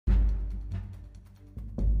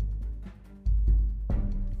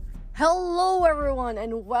Hello everyone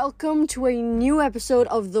and welcome to a new episode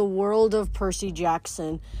of The World of Percy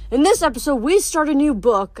Jackson. In this episode, we start a new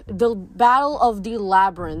book, The Battle of the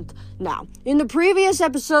Labyrinth. Now, in the previous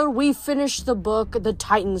episode, we finished the book, The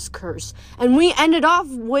Titan's Curse, and we ended off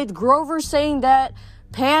with Grover saying that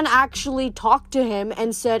Pan actually talked to him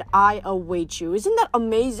and said, "I await you." Isn't that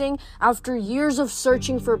amazing? After years of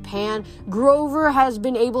searching for Pan, Grover has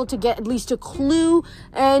been able to get at least a clue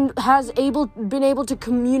and been able to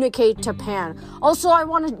communicate to Pan. Also, I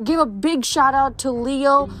want to give a big shout out to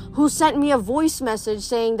Leo, who sent me a voice message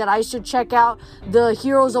saying that I should check out the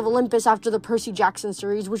Heroes of Olympus after the Percy Jackson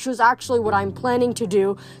series, which was actually what I'm planning to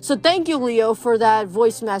do. So thank you, Leo, for that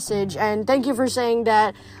voice message, and thank you for saying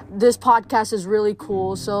that this podcast is really cool.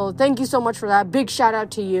 So thank you so much for that. Big shout out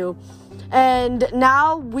to you. And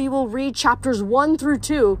now we will read chapters 1 through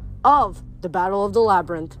 2 of The Battle of the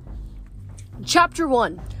Labyrinth. Chapter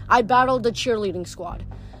 1. I battled the cheerleading squad.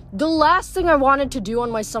 The last thing I wanted to do on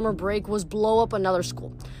my summer break was blow up another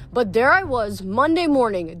school. But there I was, Monday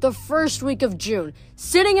morning, the first week of June,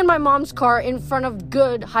 sitting in my mom's car in front of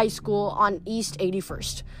Good High School on East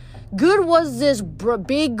 81st. Good was this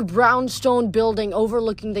big brownstone building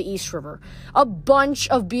overlooking the East River. A bunch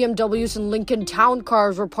of BMWs and Lincoln Town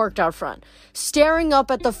cars were parked out front. Staring up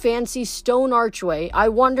at the fancy stone archway, I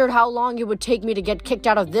wondered how long it would take me to get kicked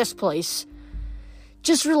out of this place.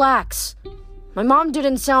 "Just relax." My mom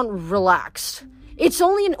didn't sound relaxed. "It's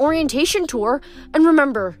only an orientation tour. And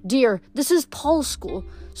remember, dear, this is Paul's school.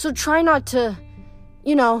 So try not to,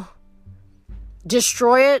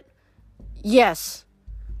 destroy it." "Yes."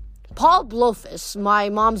 Paul Blofus, my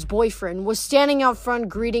mom's boyfriend, was standing out front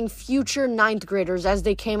greeting future 9th graders as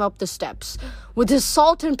they came up the steps. With his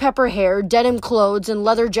salt and pepper hair, denim clothes, and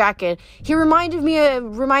leather jacket, he reminded me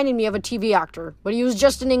of a TV actor, but he was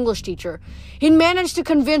just an English teacher. He'd managed to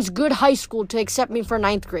convince Good High School to accept me for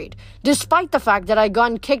 9th grade, despite the fact that I'd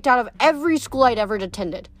gotten kicked out of every school I'd ever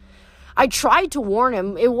attended. I tried to warn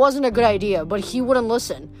him it wasn't a good idea, but he wouldn't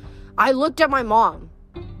listen. I looked at my mom.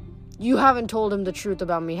 "You haven't told him the truth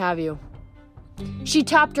about me, have you?" She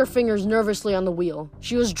tapped her fingers nervously on the wheel.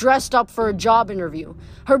 She was dressed up for a job interview.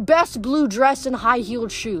 Her best blue dress and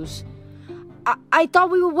high-heeled shoes. I thought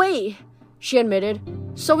we would wait," she admitted,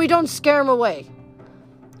 "so we don't scare him away."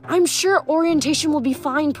 "I'm sure orientation will be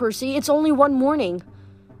fine, Percy. It's only one morning."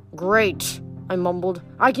 "Great," I mumbled.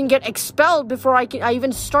 "I can get expelled before I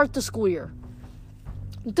even start the school year."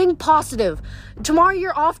 "Think positive. Tomorrow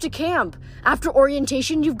you're off to camp. After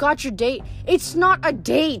orientation, you've got your date." "It's not a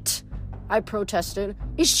date," I protested.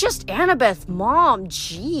 "It's just Annabeth, Mom.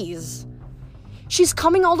 Jeez." "She's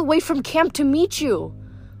coming all the way from camp to meet you."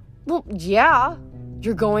 "Well, yeah."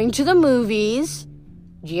 "You're going to the movies."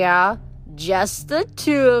 "Yeah, just the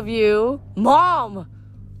two of you." "Mom!"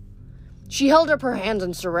 She held up her hands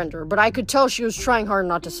in surrender, but I could tell she was trying hard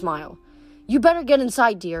not to smile. "You better get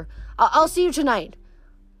inside, dear. I'll see you tonight."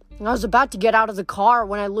 I was about to get out of the car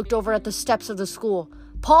when I looked over at the steps of the school.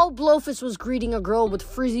 Paul Blofus was greeting a girl with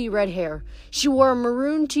frizzy red hair. She wore a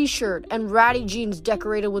maroon t-shirt and ratty jeans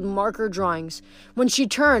decorated with marker drawings. When she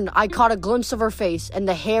turned, I caught a glimpse of her face, and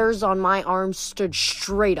the hairs on my arms stood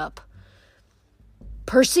straight up.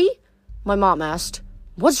 "Percy?" my mom asked.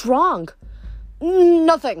 "What's wrong?"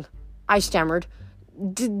 "Nothing," I stammered.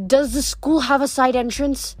 Does the school have a side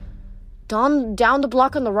entrance?" Down the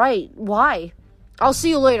block on the right. Why?" "I'll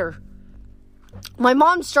see you later." My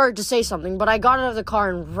mom started to say something, but I got out of the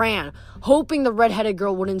car and ran, hoping the red-headed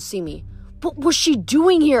girl wouldn't see me. What was she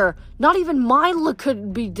doing here? Not even my luck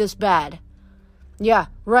could be this bad. Yeah,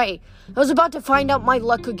 right. I was about to find out my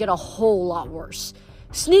luck could get a whole lot worse.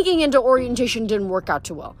 Sneaking into orientation didn't work out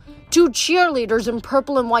too well. 2 cheerleaders in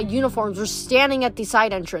purple and white uniforms were standing at the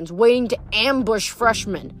side entrance, waiting to ambush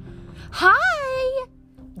freshmen. "Hi!"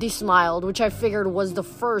 They smiled, which I figured was the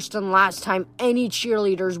first and last time any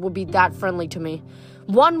cheerleaders would be that friendly to me.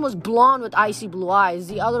 One was blonde with icy blue eyes.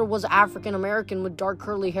 The other was African American with dark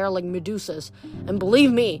curly hair like Medusa's. And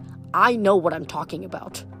believe me, I know what I'm talking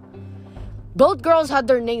about. Both girls had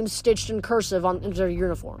their names stitched in cursive on their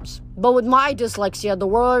uniforms. But with my dyslexia, the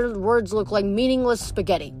words looked like meaningless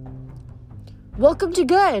spaghetti. "Welcome to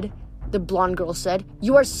Good," the blonde girl said.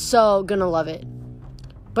 "You are so gonna love it."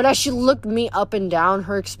 But as she looked me up and down,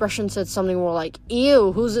 her expression said something more like,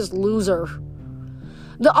 "Ew, who's this loser?"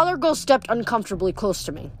 The other girl stepped uncomfortably close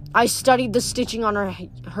to me. I studied the stitching on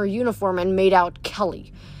her uniform and made out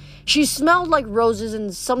Kelly. She smelled like roses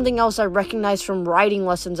and something else I recognized from riding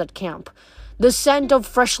lessons at camp. The scent of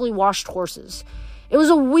freshly washed horses. It was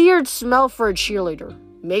a weird smell for a cheerleader.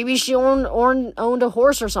 Maybe she owned a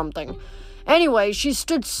horse or something. Anyway, she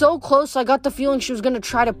stood so close I got the feeling she was going to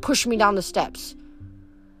try to push me down the steps.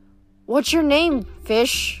 What's your name,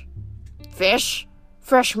 Fish? Fish?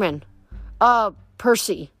 Freshman.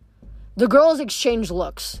 Percy. The girls exchanged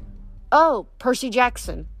looks. Oh, Percy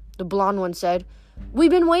Jackson, the blonde one said.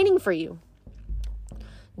 We've been waiting for you.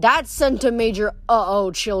 That sent a major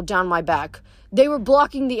chill down my back. They were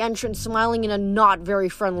blocking the entrance, smiling in a not very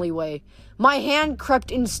friendly way. My hand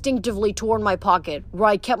crept instinctively toward my pocket, where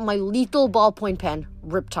I kept my lethal ballpoint pen,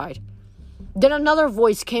 riptide. Then another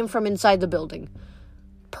voice came from inside the building.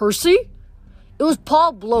 Percy? It was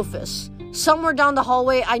Paul Blofus. Somewhere down the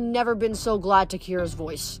hallway, I'd never been so glad to hear his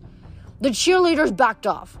voice. The cheerleaders backed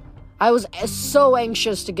off. I was so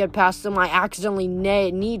anxious to get past them, I accidentally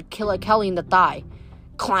kneed Kelly in the thigh.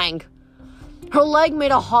 Clang. Her leg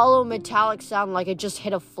made a hollow metallic sound like it just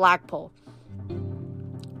hit a flagpole.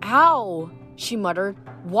 Ow, she muttered.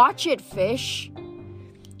 Watch it, Fish.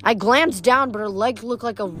 I glanced down, but her leg looked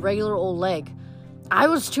like a regular old leg. I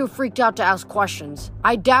was too freaked out to ask questions.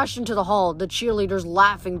 I dashed into the hall, the cheerleaders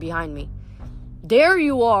laughing behind me. There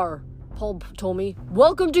you are, Paul told me.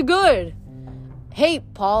 Welcome to good. Hey,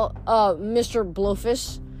 Paul, Mr.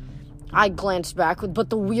 Blofus. I glanced back, but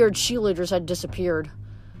the weird cheerleaders had disappeared.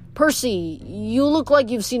 Percy, you look like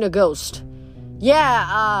you've seen a ghost.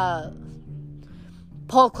 Yeah,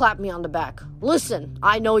 Paul clapped me on the back. Listen,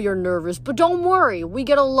 I know you're nervous, but don't worry. We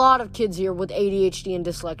get a lot of kids here with ADHD and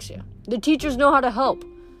dyslexia. The teachers know how to help.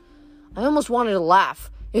 I almost wanted to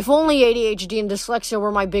laugh. If only ADHD and dyslexia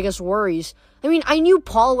were my biggest worries. I mean, I knew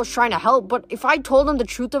Paul was trying to help, but if I told him the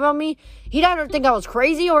truth about me, he'd either think I was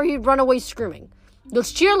crazy or he'd run away screaming.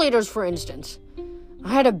 Those cheerleaders, for instance. I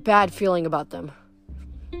had a bad feeling about them.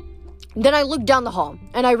 Then I looked down the hall,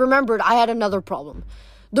 and I remembered I had another problem.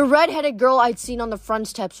 The red-headed girl I'd seen on the front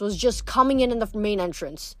steps was just coming in the main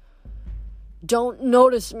entrance. Don't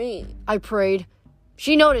notice me, I prayed.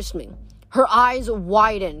 She noticed me. Her eyes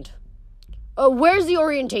widened. Where's the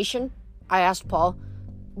orientation? I asked Paul.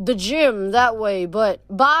 The gym, that way, but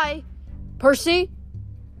bye. Percy?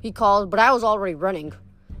 He called, but I was already running.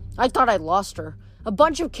 I thought I'd lost her. A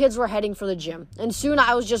bunch of kids were heading for the gym, and soon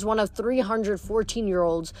I was just one of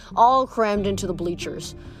 314-year-olds, all crammed into the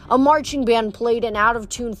bleachers. A marching band played an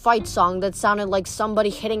out-of-tune fight song that sounded like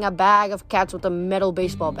somebody hitting a bag of cats with a metal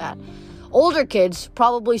baseball bat. Older kids,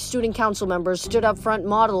 probably student council members, stood up front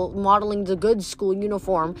modeling the good school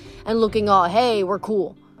uniform and looking all, hey, we're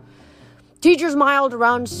cool. Teachers miled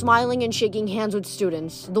around, smiling and shaking hands with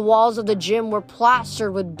students. The walls of the gym were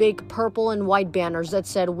plastered with big purple and white banners that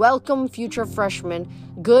said, welcome future freshmen,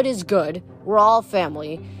 good is good, we're all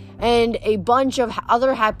family, and a bunch of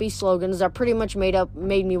other happy slogans that pretty much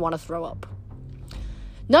made me want to throw up.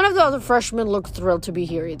 None of the other freshmen looked thrilled to be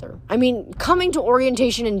here either. I mean, coming to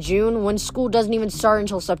orientation in June when school doesn't even start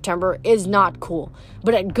until September is not cool.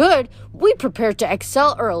 But at Good, we prepare to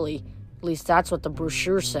excel early. At least that's what the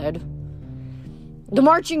brochure said. The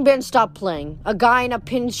marching band stopped playing. A guy in a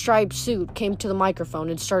pinstripe suit came to the microphone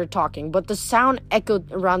and started talking, but the sound echoed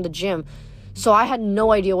around the gym, so I had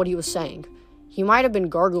no idea what he was saying. He might have been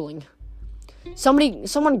gargling.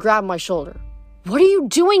 Someone grabbed my shoulder. What are you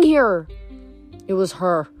doing here? It was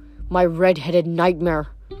her, my red-headed nightmare.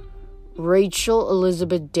 Rachel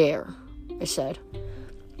Elizabeth Dare, I said.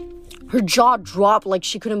 Her jaw dropped like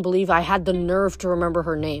she couldn't believe I had the nerve to remember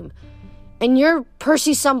her name. And you're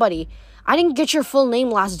Percy somebody. I didn't get your full name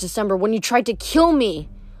last December when you tried to kill me.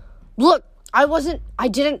 Look, what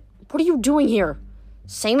are you doing here?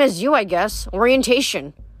 Same as you, I guess.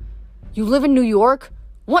 Orientation. You live in New York?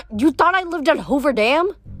 What, you thought I lived at Hoover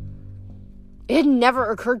Dam? It had never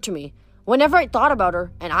occurred to me. Whenever I thought about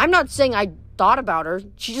her, and I'm not saying I thought about her,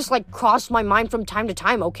 she just crossed my mind from time to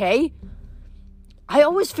time, okay? I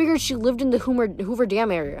always figured she lived in the Hoover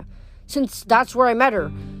Dam area, since that's where I met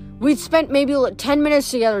her. We'd spent maybe 10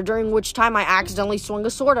 minutes together, during which time I accidentally swung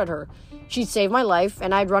a sword at her. She'd saved my life,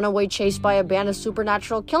 and I'd run away chased by a band of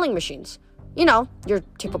supernatural killing machines. You know, your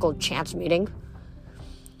typical chance meeting.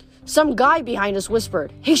 Some guy behind us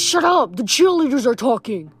whispered, "Hey, shut up! The cheerleaders are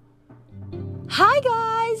talking!" "Hi,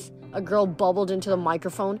 guys!" A girl bubbled into the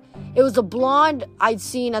microphone. It was the blonde I'd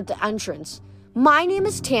seen at the entrance. "My name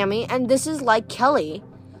is Tammy, and this is Kelly."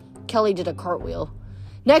 Kelly did a cartwheel.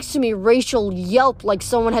 Next to me, Rachel yelped like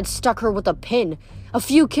someone had stuck her with a pin. A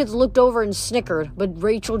few kids looked over and snickered, but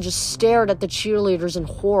Rachel just stared at the cheerleaders in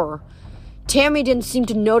horror. Tammy didn't seem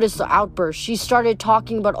to notice the outburst. She started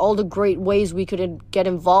talking about all the great ways we could get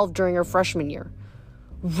involved during our freshman year.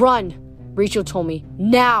 "Run," Rachel told me.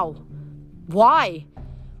 "Now." "Why?"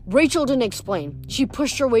 Rachel didn't explain. She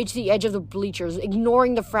pushed her way to the edge of the bleachers,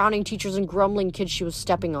 ignoring the frowning teachers and grumbling kids she was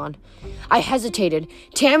stepping on. I hesitated.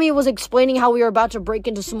 Tammy was explaining how we were about to break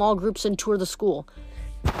into small groups and tour the school.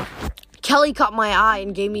 Kelly caught my eye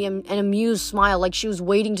and gave me an amused smile like she was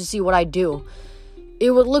waiting to see what I'd do.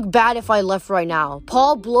 It would look bad if I left right now.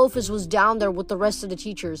 Paul Blofeld was down there with the rest of the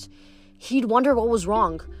teachers. He'd wonder what was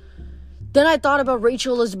wrong. Then I thought about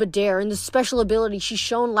Rachel Elizabeth Dare and the special ability she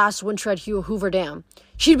shown last winter at Hoover Dam.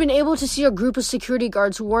 She'd been able to see a group of security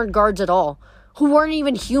guards who weren't guards at all, who weren't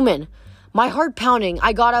even human. My heart pounding,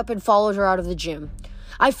 I got up and followed her out of the gym.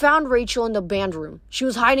 I found Rachel in the band room. She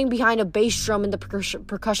was hiding behind a bass drum in the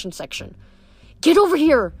percussion section. "Get over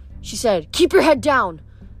here," she said. "Keep your head down."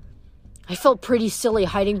 I felt pretty silly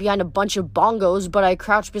hiding behind a bunch of bongos, but I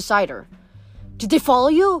crouched beside her. "Did they follow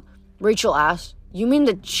you?" Rachel asked. "You mean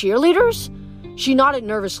the cheerleaders?" She nodded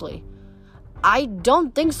nervously. "I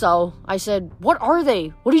don't think so," I said. "What are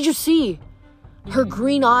they? What did you see?" Her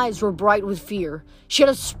green eyes were bright with fear. She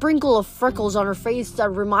had a sprinkle of freckles on her face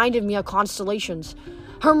that reminded me of constellations.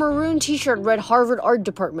 Her maroon t-shirt read Harvard Art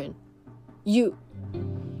Department. You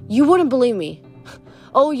wouldn't believe me."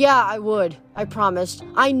 "Oh yeah, I would," I promised.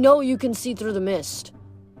 "I know you can see through the mist."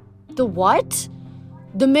 "The what?"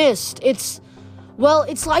 "The mist. It's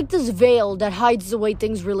like this veil that hides the way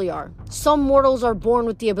things really are. Some mortals are born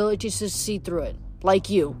with the ability to see through it, like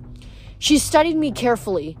you." She studied me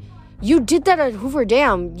carefully. "You did that at Hoover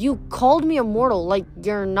Dam. You called me a mortal like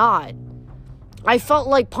you're not." I felt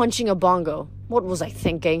like punching a bongo. What was I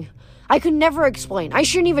thinking? I could never explain. I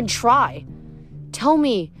shouldn't even try. "Tell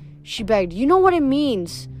me," she begged. "You know what it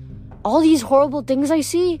means? All these horrible things I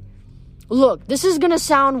see?" "Look, this is gonna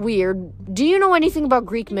sound weird. Do you know anything about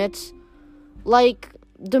Greek myths? Like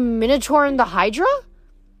the Minotaur and the Hydra?"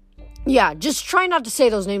 "Yeah, just try not to say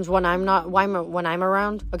those names when I'm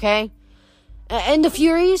around, okay?" "And the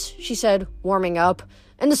Furies," she said, warming up.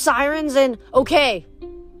 "And the Sirens and..." "Okay."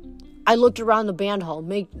 I looked around the band hall,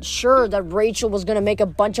 made sure that Rachel was going to make a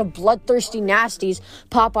bunch of bloodthirsty nasties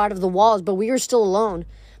pop out of the walls, but we were still alone.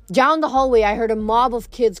 Down the hallway, I heard a mob of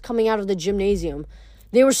kids coming out of the gymnasium.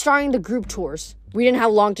 They were starting the group tours. We didn't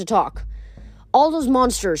have long to talk. "All those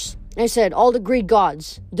monsters," I said, "all the Greek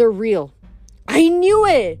gods, they're real." I knew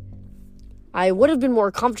it! I would have been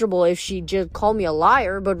more comfortable if she just called me a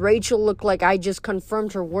liar, but Rachel looked like I just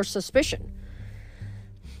confirmed her worst suspicion.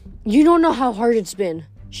 "You don't know how hard it's been,"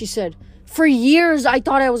 she said. "For years, I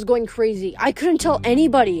thought I was going crazy. I couldn't tell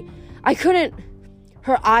anybody. I couldn't..."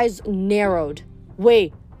 Her eyes narrowed.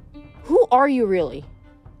 "Wait, who are you really?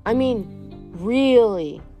 I mean,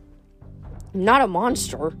 really? Not a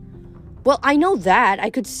monster." "Well, I know that. I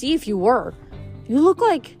could see if you were. You look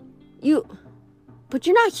like you... But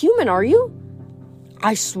you're not human, are you?"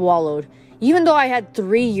 I swallowed. Even though I had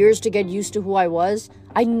 3 years to get used to who I was,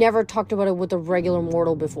 I never talked about it with a regular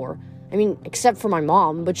mortal before. I mean, except for my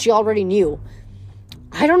mom, but she already knew.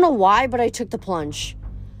 I don't know why, but I took the plunge.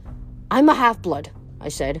 "I'm a half-blood," I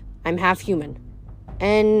said. "I'm half human."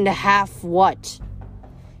 "And half what?"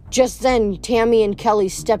 Just then, Tammy and Kelly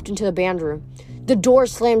stepped into the band room. The door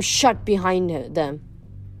slammed shut behind them.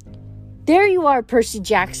 "There you are, Percy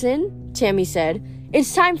Jackson," Tammy said.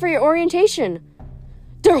 "It's time for your orientation."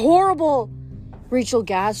 "They're horrible," Rachel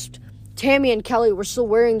gasped. Tammy and Kelly were still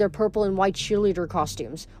wearing their purple and white cheerleader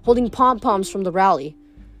costumes, holding pom-poms from the rally.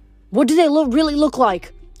 "What do they really look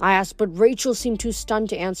like?" I asked, but Rachel seemed too stunned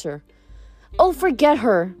to answer. "Oh, forget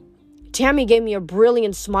her." Tammy gave me a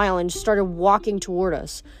brilliant smile and started walking toward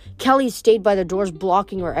us. Kelly stayed by the doors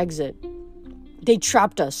blocking our exit. They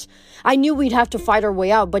trapped us. I knew we'd have to fight our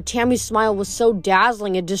way out, but Tammy's smile was so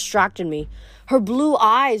dazzling it distracted me. Her blue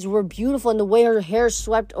eyes were beautiful, and the way her hair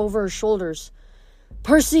swept over her shoulders.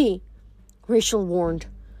 "Percy," Rachel warned.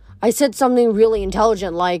 I said something really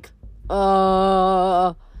intelligent like,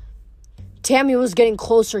 Tammy was getting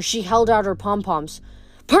closer. She held out her pom-poms.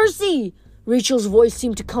 "Percy!" Rachel's voice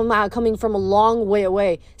seemed to coming from a long way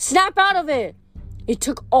away. "Snap out of it!" It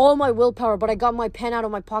took all my willpower, but I got my pen out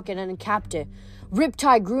of my pocket and capped it.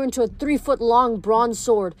 Riptide grew into a 3-foot-long bronze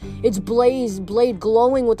sword, its blade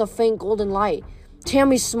glowing with a faint golden light.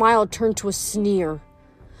 Tammy's smile turned to a sneer.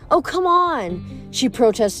 "Oh, come on," she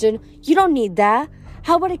protested. "You don't need that.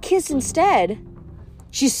 How about a kiss instead?"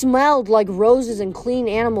 She smelled like roses and clean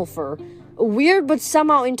animal fur, a weird but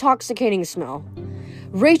somehow intoxicating smell.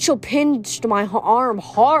 Rachel pinched my arm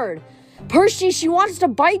hard. "Percy, she wants to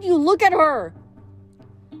bite you. Look at her."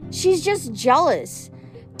 "She's just jealous."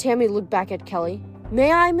 Tammy looked back at Kelly.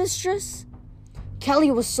 "May I, mistress?"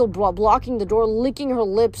 Kelly was still blocking the door, licking her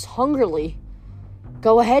lips hungrily.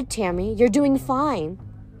 "Go ahead, Tammy. You're doing fine."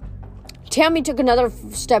 Tammy took another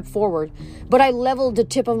step forward, but I leveled the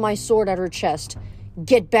tip of my sword at her chest.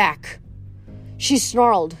 "Get back." She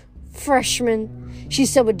snarled. "Freshman," she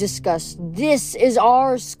said with disgust. "This is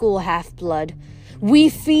our school, half-blood. We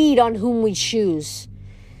feed on whom we choose."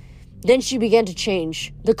 Then she began to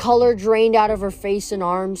change. The color drained out of her face and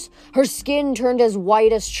arms. Her skin turned as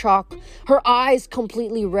white as chalk. Her eyes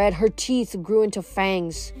completely red. Her teeth grew into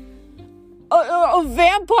fangs. A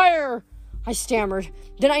vampire! I stammered.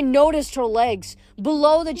 Then I noticed her legs.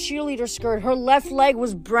 Below the cheerleader skirt, her left leg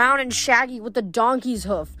was brown and shaggy with a donkey's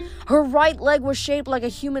hoof. Her right leg was shaped like a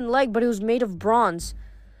human leg, but it was made of bronze.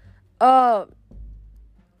 A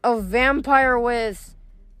vampire with...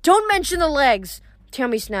 Don't mention the legs,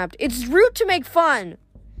 Tammy snapped. It's rude to make fun.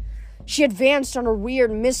 She advanced on her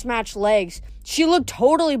weird, mismatched legs. She looked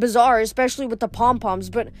totally bizarre, especially with the pom-poms,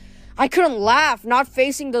 but I couldn't laugh, not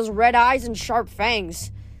facing those red eyes and sharp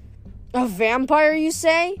fangs. A vampire, you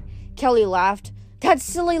say? Kelly laughed. That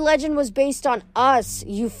silly legend was based on us,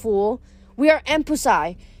 you fool. We are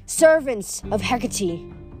Empusai, servants of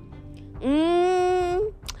Hecate.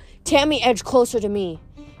 Tammy edged closer to me.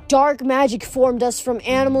 Dark magic formed us from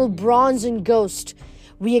animal, bronze, and ghost.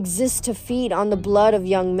 We exist to feed on the blood of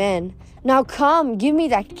young men. Now come, give me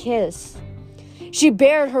that kiss. She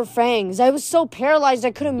bared her fangs. I was so paralyzed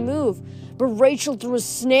I couldn't move, but Rachel threw a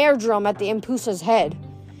snare drum at the Impusa's head.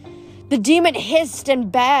 The demon hissed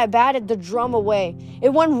and batted the drum away. It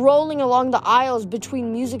went rolling along the aisles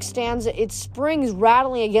between music stands, its springs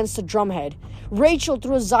rattling against the drumhead. Rachel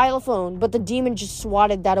threw a xylophone, but the demon just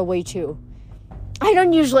swatted that away too. I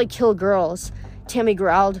don't usually kill girls, Tammy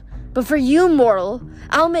growled. But for you, mortal,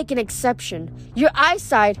 I'll make an exception. Your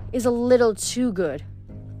eyesight is a little too good.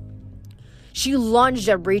 She lunged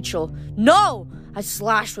at Rachel. No! I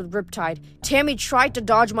slashed with Riptide. Tammy tried to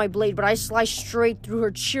dodge my blade, but I sliced straight through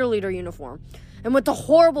her cheerleader uniform. And with a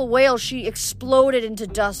horrible wail, she exploded into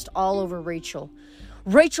dust all over Rachel.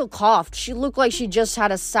 Rachel coughed. She looked like she just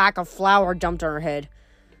had a sack of flour dumped on her head.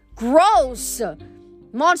 Gross!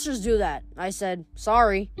 Monsters do that, I said.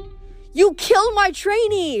 Sorry. You killed my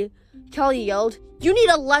trainee! Kelly yelled. You need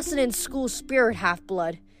a lesson in school spirit,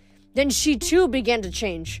 half-blood. Then she too began to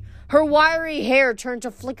change. Her wiry hair turned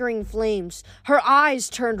to flickering flames. Her eyes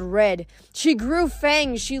turned red. She grew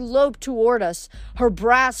fangs. She loped toward us, her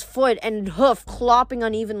brass foot and hoof clopping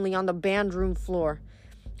unevenly on the band room floor.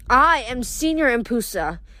 I am Senior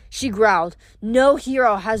Impusa, she growled. No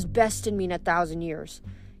hero has bested me in 1,000 years.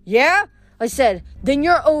 Yeah? I said. Then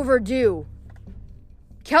you're overdue.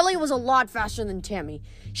 Kelly was a lot faster than Tammy.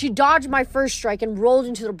 She dodged my first strike and rolled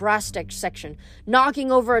into the brass section,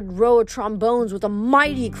 knocking over a row of trombones with a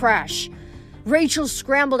mighty crash. Rachel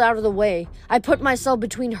scrambled out of the way. I put myself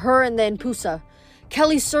between her and the Impusa.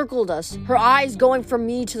 Kelly circled us, her eyes going from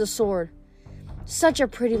me to the sword. Such a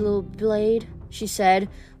pretty little blade, she said.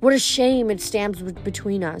 What a shame it stands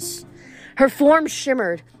between us. Her form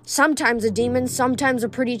shimmered, sometimes a demon, sometimes a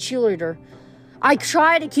pretty cheerleader. I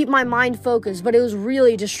tried to keep my mind focused, but it was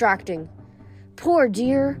really distracting. Poor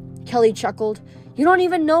dear, Kelly chuckled. You don't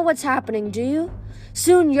even know what's happening, do you?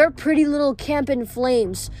 Soon your pretty little camp in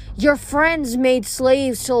flames. Your friends made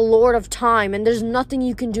slaves to the Lord of Time, and there's nothing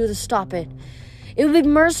you can do to stop it. It would be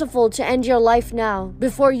merciful to end your life now,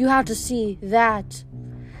 before you have to see that.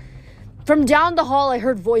 From down the hall I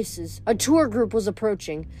heard voices. A tour group was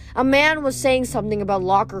approaching. A man was saying something about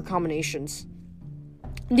locker combinations.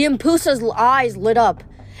 The Impusa's eyes lit up.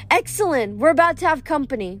 Excellent, we're about to have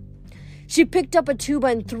company. She picked up a tuba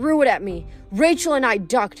and threw it at me. Rachel and I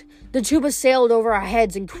ducked. The tuba sailed over our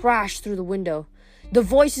heads and crashed through the window. The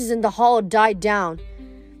voices in the hall died down.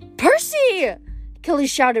 Percy! Kelly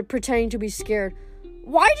shouted, pretending to be scared.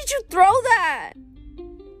 Why did you throw that?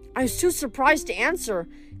 I was too surprised to answer.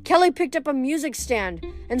 Kelly picked up a music stand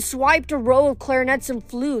and swiped a row of clarinets and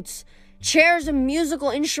flutes. Chairs and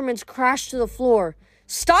musical instruments crashed to the floor.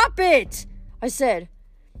 Stop it! I said.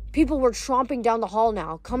 People were tromping down the hall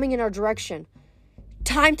now, coming in our direction.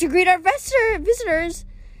 Time to greet our visitors!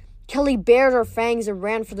 Kelly bared her fangs and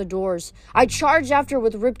ran for the doors. I charged after her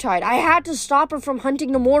with Riptide. I had to stop her from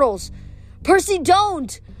hunting the mortals. Percy,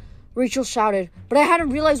 don't! Rachel shouted, but I hadn't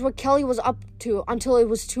realized what Kelly was up to until it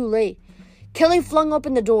was too late. Kelly flung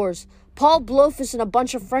open the doors. Paul Blofus and a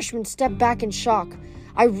bunch of freshmen stepped back in shock.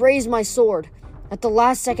 I raised my sword. At the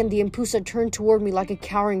last second, the Impusa turned toward me like a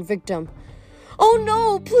cowering victim. Oh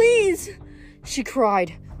no, please! She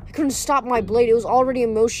cried. I couldn't stop my blade. It was already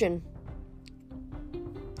in motion.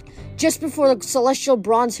 Just before the celestial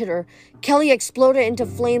bronze hit her, Kelly exploded into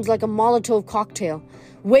flames like a Molotov cocktail.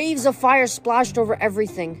 Waves of fire splashed over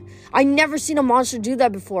everything. I'd never seen a monster do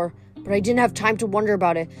that before, but I didn't have time to wonder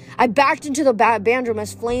about it. I backed into the band room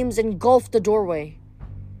as flames engulfed the doorway.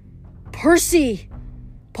 Percy!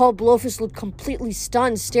 Paul Blofus looked completely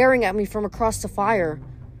stunned, staring at me from across the fire.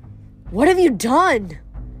 What have you done?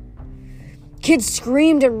 Kids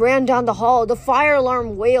screamed and ran down the hall. The fire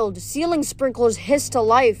alarm wailed. Ceiling sprinklers hissed to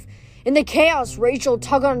life. In the chaos, Rachel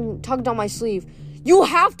tugged on my sleeve. "You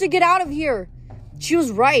have to get out of here!" She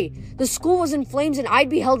was right. The school was in flames and I'd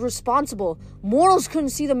be held responsible. Mortals couldn't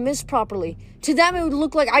see the mist properly. To them, it would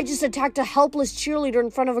look like I just attacked a helpless cheerleader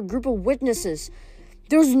in front of a group of witnesses.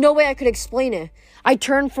 There was no way I could explain it. I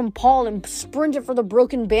turned from Paul and sprinted for the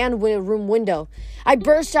broken band room window. I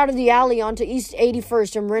burst out of the alley onto East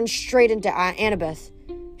 81st and ran straight into Annabeth.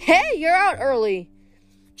 "Hey, you're out early!"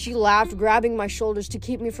 She laughed, grabbing my shoulders to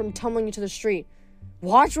keep me from tumbling into the street.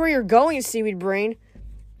 "Watch where you're going, seaweed brain."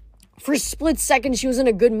 For a split second, she was in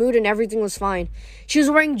a good mood and everything was fine. She was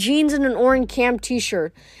wearing jeans and an orange camp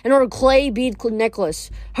t-shirt and on a clay bead necklace.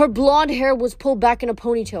 Her blonde hair was pulled back in a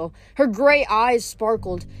ponytail. Her gray eyes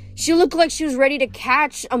sparkled. She looked like she was ready to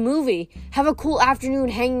catch a movie, have a cool afternoon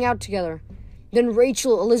hanging out together. Then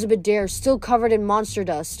Rachel Elizabeth Dare, still covered in monster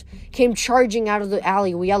dust, came charging out of the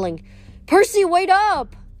alley, yelling, "Percy, wait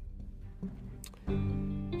up!"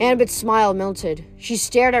 Annabeth's smile melted. She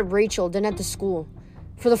stared at Rachel, then at the school.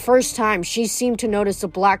 For the first time, she seemed to notice the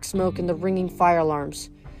black smoke and the ringing fire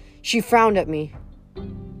alarms. She frowned at me.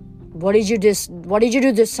 What did you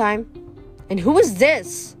do this time? And who is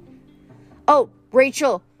this?" "Oh,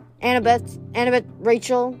 Rachel. Annabeth,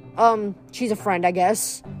 Rachel. She's a friend, I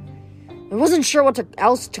guess." I wasn't sure what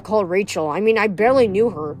else to call Rachel. I mean, I barely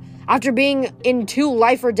knew her. After being in 2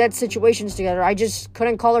 life or death situations together, I just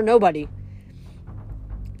couldn't call her nobody.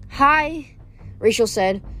 "Hi," Rachel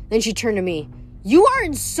said. Then she turned to me. "You are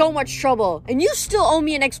in so much trouble, and you still owe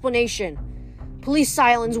me an explanation." Police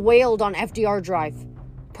sirens wailed on FDR Drive.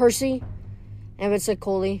 "Percy," Annabeth said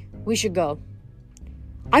coldly, "we should go."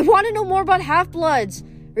 "I want to know more about half-bloods,"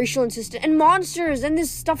 Rachel insisted, "and monsters, and this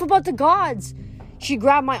stuff about the gods." She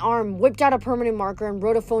grabbed my arm, whipped out a permanent marker, and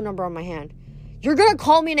wrote a phone number on my hand. "You're gonna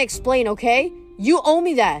call me and explain, okay? You owe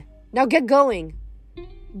me that. Now get going."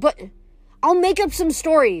 "But I'll make up some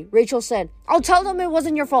story," Rachel said. "I'll tell them it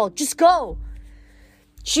wasn't your fault. Just go."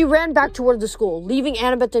 She ran back toward the school, leaving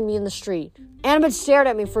Annabeth and me in the street. Annabeth stared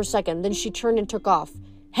at me for a second, then she turned and took off.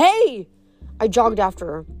 "Hey!" I jogged after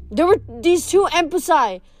her. "There were these 2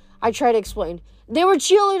 Empasi," I tried to explain. "They were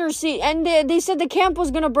cheerleaders, and they said the camp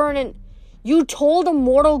was gonna burn and..." "You told a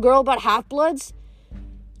mortal girl about half-bloods?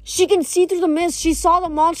 She can see through the mist. She saw the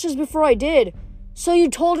monsters before I did. So you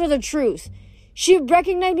told her the truth. She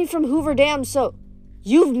recognized me from Hoover Dam, so..."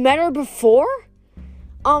 "You've met her before?"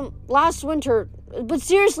 Last winter. But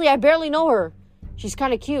seriously, I barely know her. She's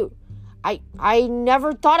kind of cute. I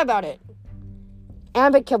never thought about it."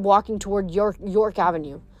 Annabeth kept walking toward York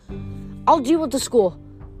Avenue. "I'll deal with the school,"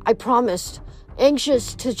 I promised,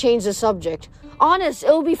 anxious to change the subject. "Honest,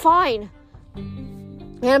 it'll be fine."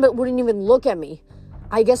 Annabeth wouldn't even look at me.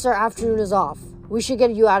 "I guess our afternoon is off. We should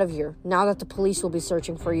get you out of here, now that the police will be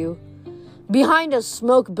searching for you." Behind us,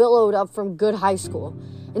 smoke billowed up from Good High School.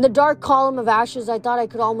 In the dark column of ashes, I thought I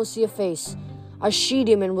could almost see a face. A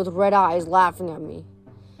she-demon with red eyes laughing at me.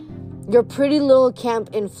 "Your pretty little camp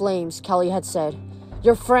in flames," Kelly had said.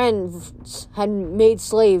 "Your friends had made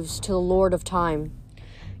slaves to the Lord of Time."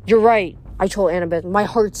 "You're right," I told Annabeth, my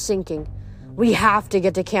heart sinking. "We have to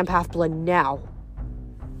get to Camp Half-Blood now."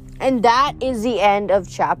 And that is the end of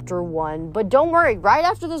chapter 1. But don't worry, right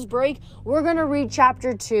after this break, we're going to read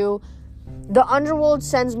chapter 2. The underworld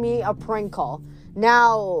sends me a prank call.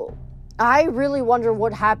 Now, I really wonder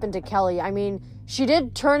what happened to Kelly. I mean, she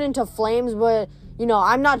did turn into flames, but,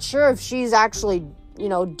 I'm not sure if she's actually,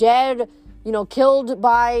 dead, killed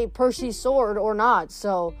by Percy's sword or not.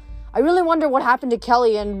 So, I really wonder what happened to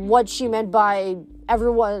Kelly and what she meant by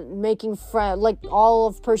everyone making all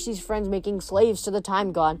of Percy's friends making slaves to the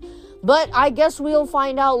time god. But I guess we'll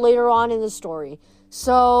find out later on in the story.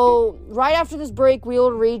 So, right after this break, we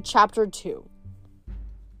will read chapter 2.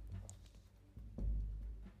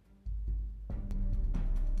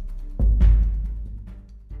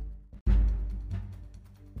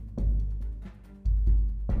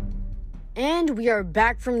 And we are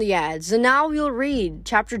back from the ads, and now we'll read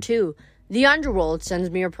Chapter 2, The Underworld Sends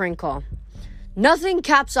Me a Prank Call. Nothing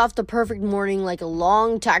caps off the perfect morning like a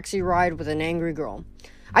long taxi ride with an angry girl.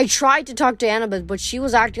 I tried to talk to Annabeth, but she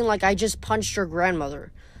was acting like I just punched her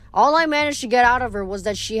grandmother. All I managed to get out of her was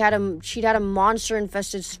that she'd had a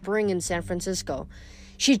monster-infested spring in San Francisco.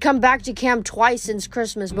 She'd come back to camp twice since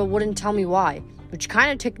Christmas, but wouldn't tell me why, which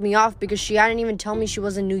kind of ticked me off because she hadn't even told me she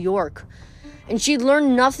was in New York. And she'd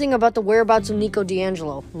learned nothing about the whereabouts of Nico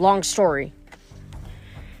D'Angelo. Long story.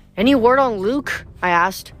 "Any word on Luke?" I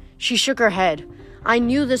asked. She shook her head. I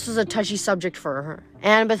knew this was a touchy subject for her.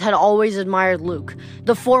 Annabeth had always admired Luke,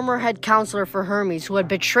 the former head counselor for Hermes who had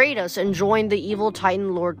betrayed us and joined the evil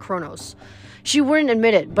titan Lord Kronos. She wouldn't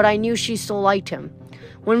admit it, but I knew she still liked him.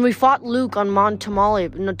 When we fought Luke on Mount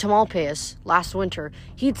Tamalpais last winter,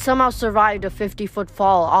 he'd somehow survived a 50-foot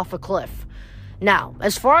fall off a cliff. Now,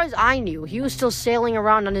 as far as I knew, he was still sailing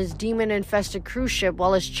around on his demon-infested cruise ship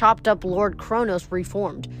while his chopped-up Lord Kronos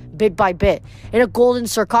reformed, bit by bit, in a golden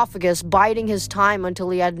sarcophagus, biding his time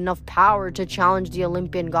until he had enough power to challenge the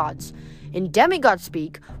Olympian gods. In demigod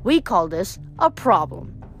speak, we call this a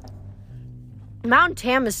problem. Mount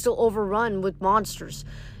Tam is still overrun with monsters,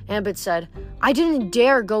 Ambit said. I didn't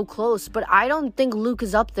dare go close, but I don't think Luke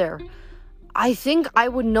is up there. I think I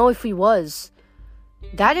would know if he was.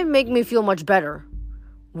 That didn't make me feel much better.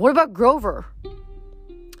 What about Grover?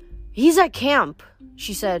 He's at camp,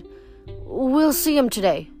 she said. We'll see him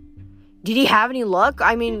today. Did he have any luck?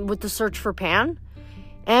 I mean, with the search for Pan?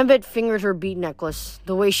 Ambit fingered her bead necklace,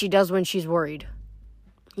 the way she does when she's worried.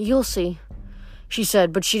 You'll see, she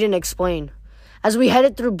said, but she didn't explain. As we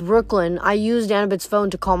headed through Brooklyn, I used Ambit's phone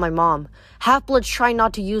to call my mom. Half-bloods try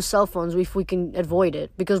not to use cell phones if we can avoid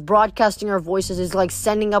it, because broadcasting our voices is like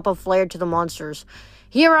sending up a flare to the monsters.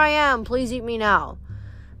 Here I am, please eat me now.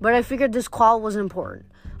 But I figured this call wasn't important.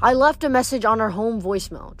 I left a message on her home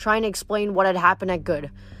voicemail, trying to explain what had happened at Good.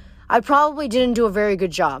 I probably didn't do a very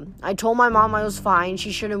good job. I told my mom I was fine,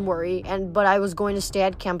 she shouldn't worry, but I was going to stay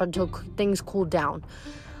at camp until things cooled down.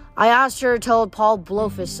 I asked her to tell Paul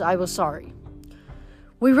Blofus I was sorry.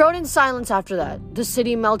 We rode in silence after that. The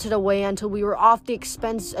city melted away until we were off the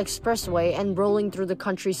expressway and rolling through the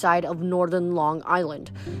countryside of northern Long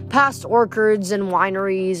Island, past orchards and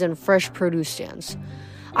wineries and fresh produce stands.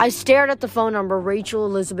 I stared at the phone number Rachel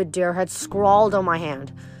Elizabeth Dare had scrawled on my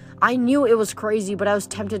hand. I knew it was crazy, but I was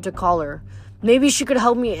tempted to call her. Maybe she could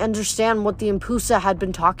help me understand what the Impusa had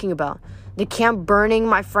been talking about. The camp burning,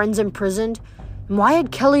 my friends imprisoned, and why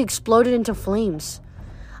had Kelly exploded into flames?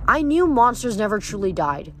 I knew monsters never truly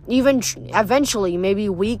died. Even eventually, maybe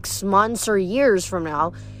weeks, months, or years from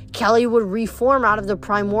now, Kelly would reform out of the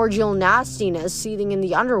primordial nastiness seething in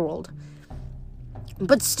the underworld.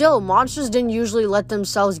 But still, monsters didn't usually let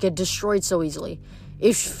themselves get destroyed so easily,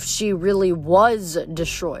 if she really was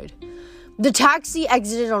destroyed. The taxi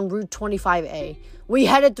exited on Route 25A. We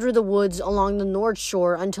headed through the woods along the north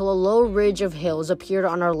shore until a low ridge of hills appeared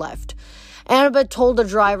on our left. Annabeth told the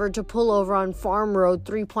driver to pull over on Farm Road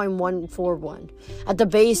 3.141 at the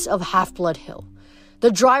base of Half-Blood Hill.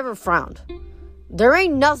 The driver frowned. There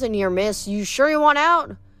ain't nothing here, miss. You sure you want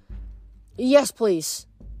out? Yes, please.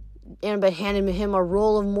 Annabeth handed him a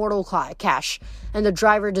roll of mortal cash, and the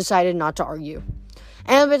driver decided not to argue.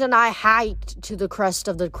 Annabeth and I hiked to the crest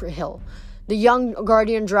of the hill. The young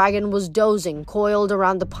guardian dragon was dozing, coiled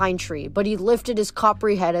around the pine tree, but he lifted his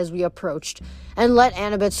coppery head as we approached, and let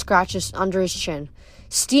Annabeth scratch under his chin.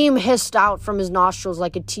 Steam hissed out from his nostrils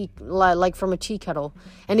like from a tea kettle,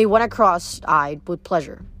 and he went cross-eyed with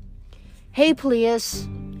pleasure. Hey, Peleus,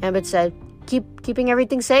 Annabeth said. Keeping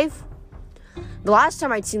everything safe? The last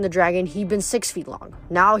time I'd seen the dragon, he'd been 6 feet long.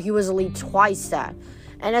 Now he was at least twice that,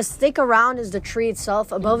 and as thick around as the tree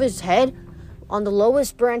itself. Above his head, on the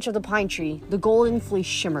lowest branch of the pine tree, the golden fleece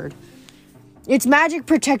shimmered, its magic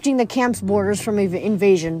protecting the camp's borders from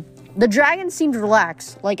invasion. The dragon seemed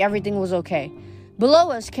relaxed, like everything was okay. Below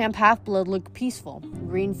us, Camp Half-Blood looked peaceful.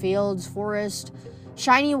 Green fields, forest,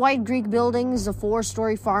 shiny white Greek buildings. The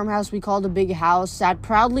 4-story farmhouse we called the Big House sat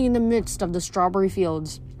proudly in the midst of the strawberry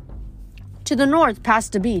fields. To the north,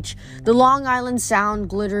 past the beach, the Long Island Sound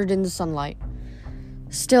glittered in the sunlight.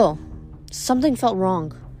 Still, something felt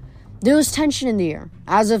wrong. There was tension in the air,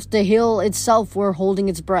 as if the hill itself were holding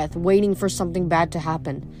its breath, waiting for something bad to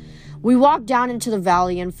happen. We walked down into the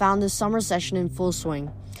valley and found the summer session in full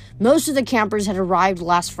swing. Most of the campers had arrived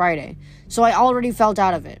last Friday, so I already felt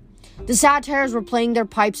out of it. The satyrs were playing their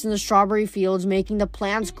pipes in the strawberry fields, making the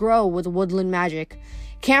plants grow with woodland magic.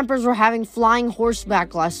 Campers were having flying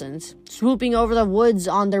horseback lessons, swooping over the woods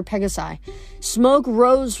on their pegasi. Smoke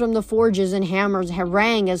rose from the forges and hammers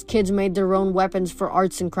rang as kids made their own weapons for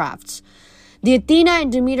arts and crafts. The Athena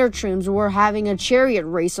and Demeter trims were having a chariot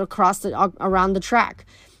race around the track.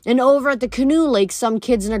 And over at the canoe lake, some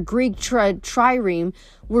kids in a Greek trireme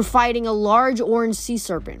were fighting a large orange sea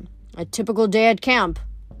serpent. A typical day at camp.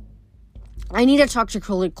 I need to talk to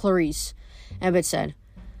Clarice, Ebbett said.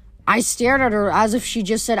 I stared at her as if she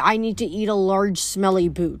just said, I need to eat a large smelly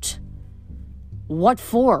boot. What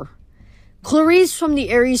for? Clarice from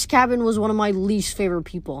the Ares cabin was one of my least favorite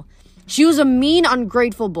people. She was a mean,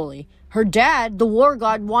 ungrateful bully. Her dad, the war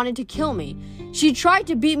god, wanted to kill me. She tried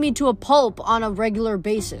to beat me to a pulp on a regular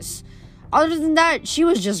basis. Other than that, she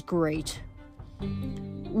was just great.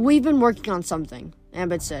 We've been working on something,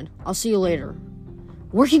 Ambit said. I'll see you later.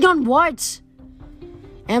 Working on what?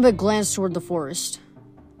 Ambit glanced toward the forest.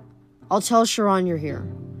 I'll tell Sharon you're here,"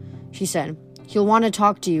 she said. "He'll want to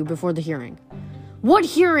talk to you before the hearing." "What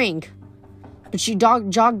hearing?" But she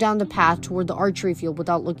jogged down the path toward the archery field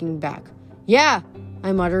without looking back. "Yeah,"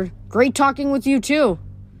 I muttered. "Great talking with you, too."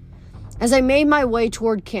 As I made my way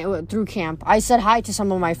through camp, I said hi to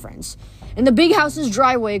some of my friends. In the big house's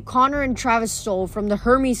driveway, Connor and Travis Stoll from the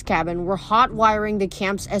Hermes cabin were hot wiring the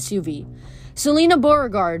camp's SUV. Selena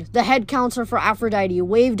Beauregard, the head counselor for Aphrodite,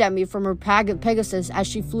 waved at me from her Pegasus as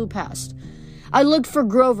she flew past. I looked for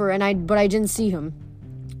Grover, but I didn't see him.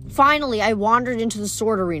 Finally, I wandered into the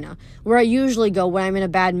sword arena, where I usually go when I'm in a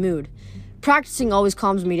bad mood. Practicing always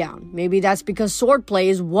calms me down. Maybe that's because swordplay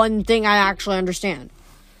is one thing I actually understand.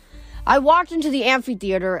 I walked into the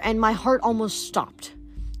amphitheater, and my heart almost stopped.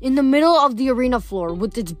 In the middle of the arena floor,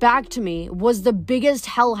 with its back to me, was the biggest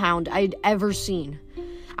hellhound I'd ever seen.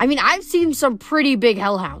 I mean, I've seen some pretty big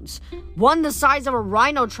hellhounds. One the size of a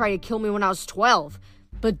rhino tried to kill me when I was 12.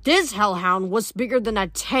 But this hellhound was bigger than a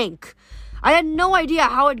tank. I had no idea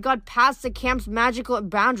how it got past the camp's magical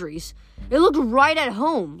boundaries. It looked right at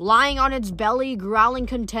home, lying on its belly, growling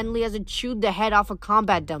contentedly as it chewed the head off a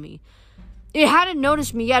combat dummy. It hadn't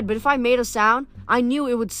noticed me yet, but if I made a sound, I knew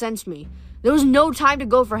it would sense me. There was no time to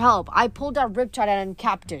go for help. I pulled out Riptide and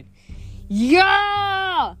uncapped it.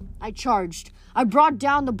 Yeah! I charged. I brought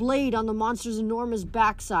down the blade on the monster's enormous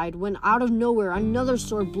backside when, out of nowhere, another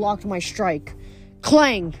sword blocked my strike.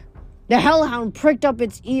 Clang! The hellhound pricked up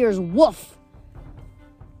its ears. Woof!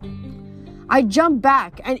 I jumped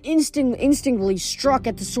back and instinctively struck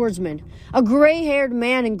at the swordsman. A gray-haired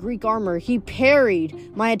man in Greek armor, he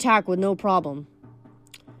parried my attack with no problem.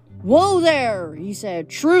 "Whoa there," he said.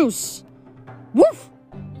 "Truce!" Woof!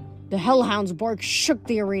 The hellhound's bark shook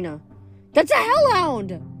the arena. "That's a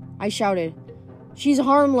hellhound!" I shouted. "She's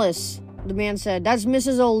harmless," the man said. "That's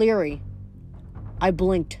Mrs. O'Leary." I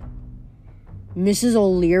blinked. Mrs.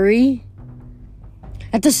 O'Leary?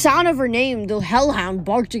 At the sound of her name, the hellhound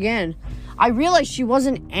barked again. I realized she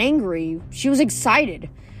wasn't angry. She was excited.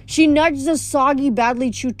 She nudged the soggy, badly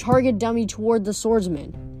chewed target dummy toward the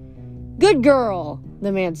swordsman. "Good girl,"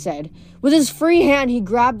 the man said. With his free hand, he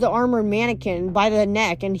grabbed the armored mannequin by the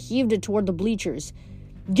neck and heaved it toward the bleachers.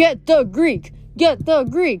 "Get the Greek! Get the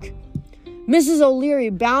Greek!" Mrs. O'Leary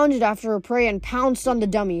bounded after her prey and pounced on the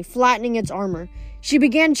dummy, flattening its armor. She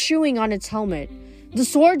began chewing on its helmet. The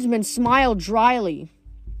swordsman smiled dryly.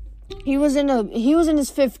 He was in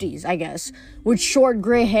his 50s, I guess, with short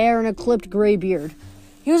gray hair and a clipped gray beard.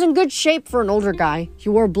 He was in good shape for an older guy. He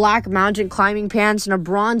wore black mountain climbing pants and a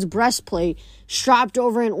bronze breastplate strapped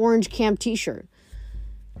over an orange camp t-shirt.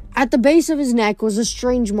 At the base of his neck was a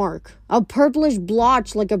strange mark, a purplish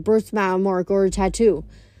blotch like a birthmark or a tattoo.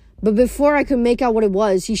 But before I could make out what it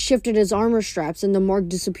was, he shifted his armor straps and the mark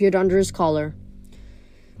disappeared under his collar.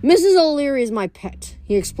 "Mrs. O'Leary is my pet,"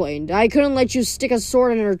 he explained. "I couldn't let you stick a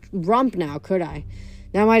sword in her rump now, could I?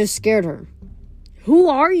 That might have scared her." "Who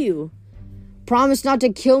are you?" "Promise not to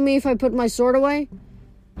kill me if I put my sword away?"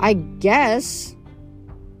 "I guess."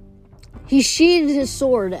 He sheathed his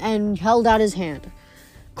sword and held out his hand.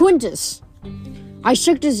 "Quintus." I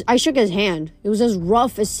shook his hand. It was as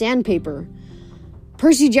rough as sandpaper.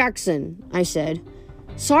 "Percy Jackson," I said.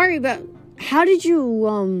 "Sorry, but how did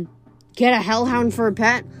you, get a hellhound for a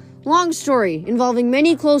pet? Long story, involving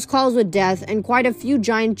many close calls with death and quite a few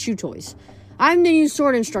giant chew toys. I'm the new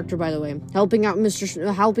sword instructor, by the way, helping out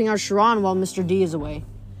Sharon while Mr. D is away."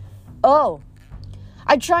 "Oh."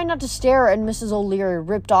 I tried not to stare, and Mrs. O'Leary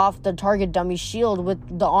ripped off the target dummy's shield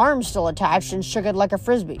with the arm still attached and shook it like a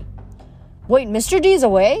frisbee. "Wait, Mr. D's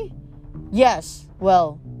away?" "Yes,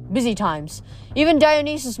 well, busy times. Even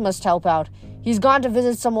Dionysus must help out. He's gone to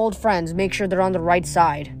visit some old friends, make sure they're on the right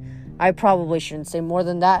side. I probably shouldn't say more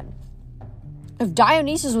than that. If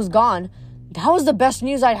Dionysus was gone, that was the best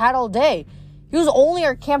news I'd had all day. He was only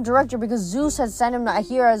our camp director because Zeus had sent him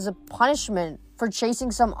here as a punishment for chasing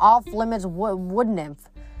some off-limits wood nymph.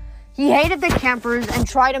 He hated the campers and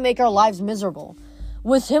tried to make our lives miserable.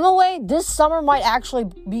 With him away, this summer might actually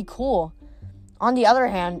be cool. On the other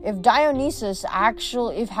hand, if Dionysus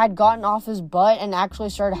had gotten off his butt and actually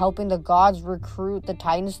started helping the gods recruit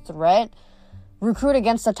against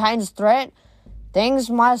the Titans' threat, things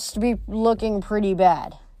must be looking pretty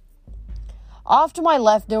bad. Off to my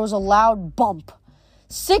left, there was a loud bump.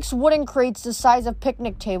 6 wooden crates the size of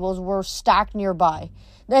picnic tables were stacked nearby.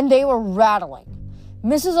 Then they were rattling.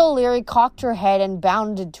 Mrs. O'Leary cocked her head and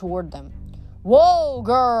bounded toward them. "Whoa,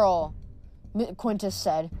 girl," Quintus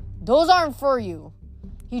said. "Those aren't for you."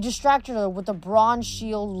 He distracted her with a bronze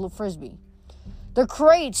shield frisbee. The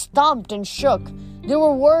crates thumped and shook. There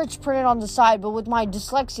were words printed on the side, but with my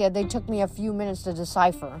dyslexia, they took me a few minutes to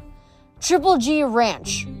decipher. Triple G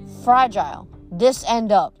Ranch. Fragile. This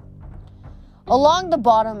end up. Along the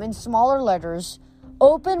bottom, in smaller letters,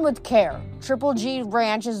 open with care. Triple G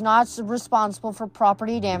Ranch is not responsible for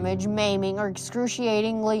property damage, maiming, or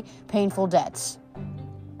excruciatingly painful deaths.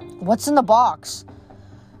 What's in the box?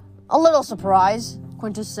 A little surprise,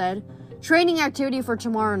 Quintus said. Training activity for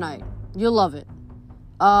tomorrow night. You'll love it.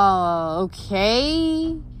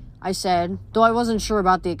 Okay, I said, though I wasn't sure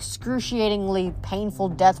about the excruciatingly painful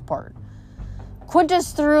death part.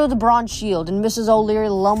 Quintus threw the bronze shield, and Mrs. O'Leary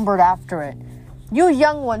lumbered after it. You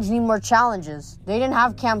young ones need more challenges. They didn't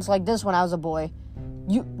have camps like this when I was a boy.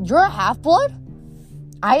 You're a half-blood?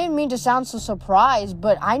 I didn't mean to sound so surprised,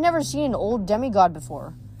 but I never seen an old demigod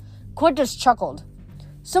before. Quintus chuckled.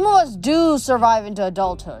 Some of us do survive into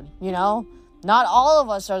adulthood, you know? Not all of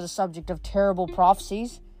us are the subject of terrible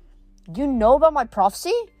prophecies. You know about my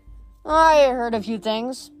prophecy? I heard a few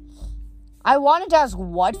things. I wanted to ask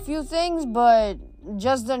what few things, but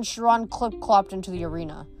just then Sharon clip-clopped into the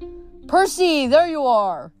arena. Percy, there you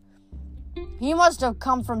are! He must have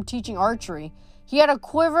come from teaching archery. He had a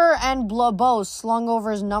quiver and bow slung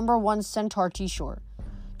over his number 1 Centaur t-shirt.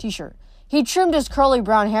 He trimmed his curly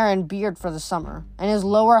brown hair and beard for the summer, and his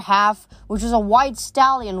lower half, which was a white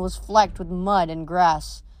stallion, was flecked with mud and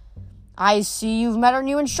grass. I see you've met our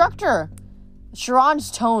new instructor. Sharon's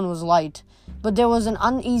tone was light, but there was an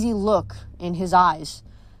uneasy look in his eyes.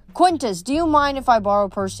 Quintus, do you mind if I borrow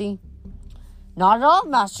Percy? Not at all,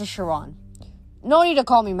 Master Sharon. No need to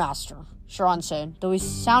call me Master, Sharon said, though he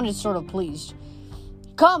sounded sort of pleased.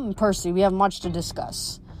 Come, Percy, we have much to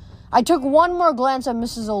discuss. I took one more glance at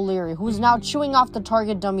Mrs. O'Leary, who was now chewing off the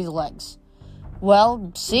target dummy's legs.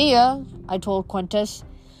 Well, see ya, I told Quintus.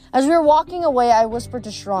 As we were walking away, I whispered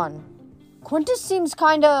to Sharon. Quintus seems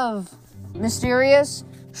kind of mysterious,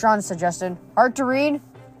 Sharon suggested. Hard to read?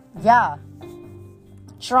 Yeah.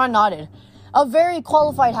 Sharon nodded. A very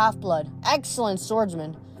qualified half-blood. Excellent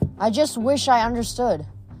swordsman. I just wish I understood.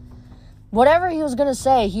 Whatever he was going to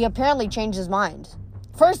say, he apparently changed his mind.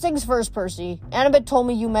 First things first, Percy. Annabeth told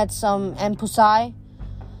me you met some Empusai.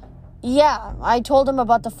 Yeah, I told him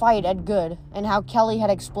about the fight at Good, and how Kelly had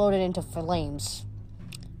exploded into flames.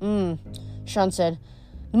 Sharon said.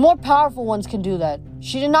 The more powerful ones can do that.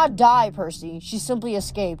 She did not die, Percy. She simply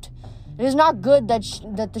escaped. It is not good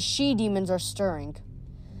that the she-demons are stirring.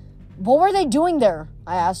 What were they doing there?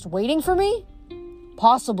 I asked. Waiting for me?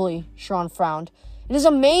 Possibly, Sharon frowned. It is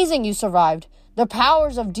amazing you survived. The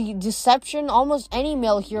powers of deception, almost any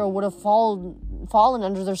male hero would have fallen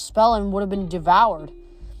under their spell and would have been devoured.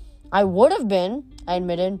 I would have been, I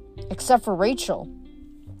admitted, except for Rachel.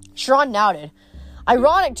 Sharon nodded.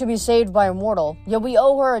 Ironic to be saved by a mortal, yet we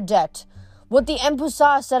owe her a debt. What the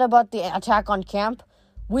Empusa said about the attack on camp,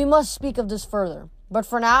 we must speak of this further. But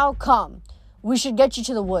for now, come. We should get you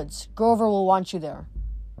to the woods. Grover will want you there.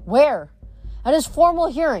 Where? At his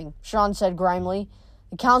formal hearing, Sharon said grimly.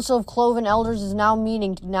 The Council of Cloven Elders is now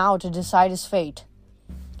meeting to decide his fate.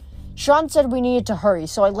 Sharon said we needed to hurry,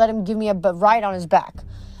 so I let him give me a ride on his back.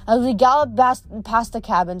 As we galloped past the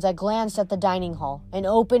cabins, I glanced at the dining hall, an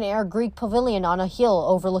open-air Greek pavilion on a hill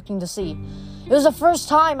overlooking the sea. It was the first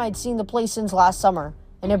time I'd seen the place since last summer,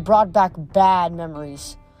 and it brought back bad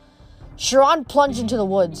memories. Sharon plunged into the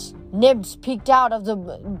woods. Nibs peeked out of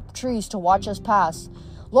the trees to watch us pass.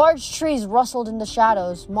 Large trees rustled in the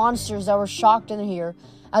shadows, monsters that were shocked in here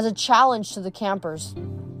as a challenge to the campers.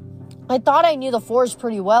 I thought I knew the forest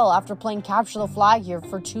pretty well after playing Capture the Flag here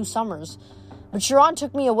for 2 summers, but Sharon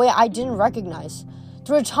took me away I didn't recognize.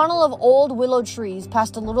 Through a tunnel of old willow trees,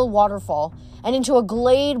 past a little waterfall, and into a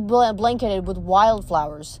glade blanketed with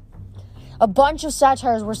wildflowers. A bunch of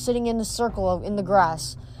satyrs were sitting in a circle in the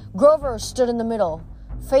grass. Grover stood in the middle,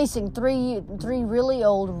 facing three really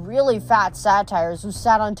old, really fat satyrs who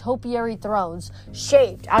sat on topiary thrones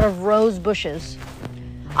shaped out of rose bushes.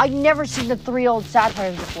 I'd never seen the 3 old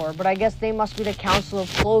satyrs before, but I guess they must be the Council of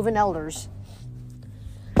Cloven Elders.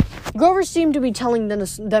 Grover seemed to be telling them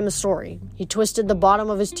a story. He twisted the bottom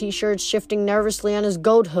of his t-shirt, shifting nervously on his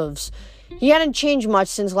goat hooves. He hadn't changed much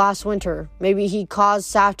since last winter. Maybe because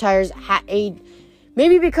satyrs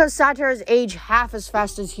age half as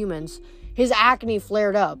fast as humans. His acne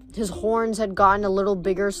flared up. His horns had gotten a little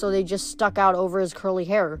bigger, so they just stuck out over his curly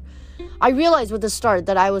hair. I realized with a start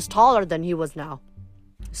that I was taller than he was now.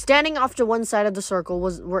 Standing off to one side of the circle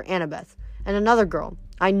were Annabeth and another girl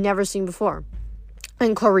I'd never seen before,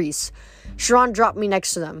 and Clarice. Sharon dropped me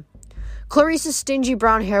next to them. Clarice's stingy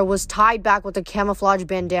brown hair was tied back with a camouflage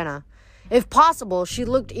bandana. If possible, she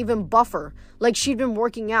looked even buffer, like she'd been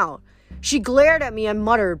working out. She glared at me and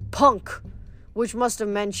muttered, "Punk," which must have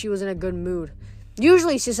meant she was in a good mood.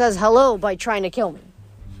 Usually she says hello by trying to kill me.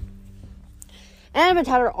 Annabeth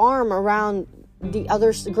had her arm around the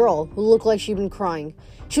other girl, who looked like she'd been crying.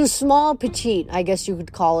 She was small, petite, I guess you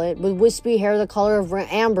could call it, with wispy hair the color of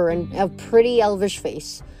amber and a pretty elvish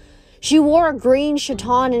face. She wore a green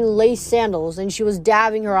chiton and lace sandals, and she was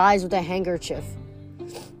dabbing her eyes with a handkerchief.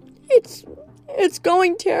 It's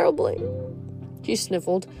going terribly, she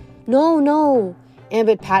sniffled. No,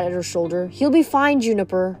 Ambit patted her shoulder. He'll be fine,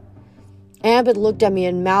 Juniper. Ambit looked at me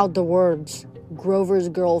and mouthed the words, Grover's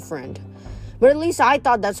girlfriend. But at least I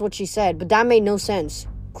thought that's what she said, but that made no sense.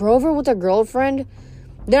 Grover with a girlfriend?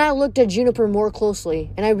 Then I looked at Juniper more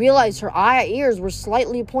closely, and I realized her ears were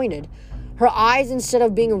slightly pointed. Her eyes, instead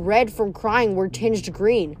of being red from crying, were tinged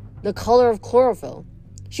green, the color of chlorophyll.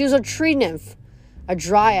 She was a tree nymph, a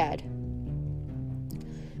dryad.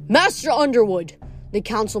 Master Underwood, the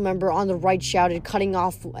council member on the right shouted, cutting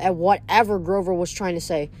off at whatever Grover was trying to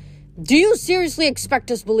say. Do you seriously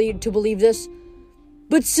expect us to believe this?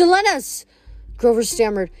 But Silenus, Grover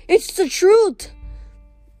stammered. It's the truth.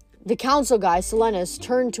 The council guy, Silenus,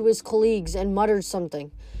 turned to his colleagues and muttered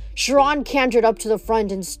something. Sharon cantered up to the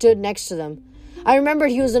front and stood next to them. I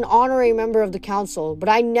remembered he was an honorary member of the council, but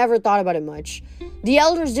I never thought about it much. The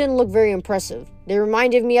elders didn't look very impressive. They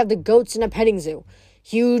reminded me of the goats in a petting zoo.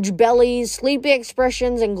 Huge bellies, sleepy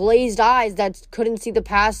expressions, and glazed eyes that couldn't see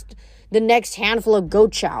past the next handful of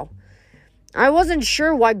goat chow. I wasn't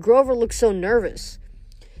sure why Grover looked so nervous.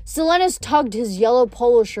 Silenus tugged his yellow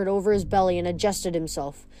polo shirt over his belly and adjusted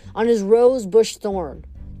himself on his rose-bush throne.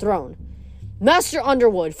 Master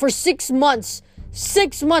Underwood, for 6 months,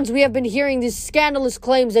 we have been hearing these scandalous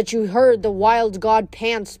claims that you heard the wild god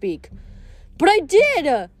Pan speak. But I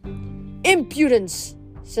did! Impudence,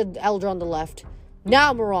 said the elder on the left.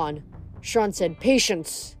 Now, Moran, Sharon said,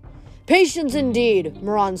 patience. Patience indeed,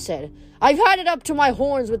 Moran said. I've had it up to my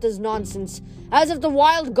horns with this nonsense, as if the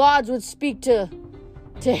wild gods would speak to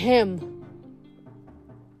him.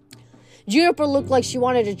 Juniper looked like she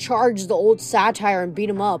wanted to charge the old satyr and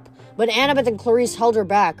beat him up, but Annabeth and Clarice held her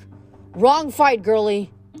back. Wrong fight,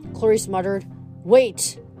 girlie, Clarice muttered.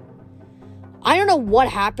 Wait. I don't know what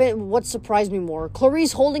happened, what surprised me more.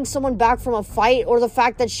 Clarice holding someone back from a fight, or the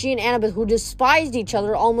fact that she and Annabeth, who despised each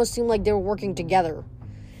other, almost seemed like they were working together.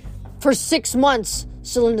 For 6 months,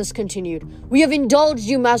 Silenus continued, we have indulged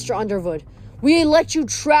you, Master Underwood. We let you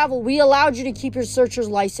travel. We allowed you to keep your searcher's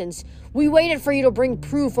license. We waited for you to bring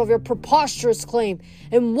proof of your preposterous claim.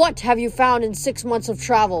 And what have you found in 6 months of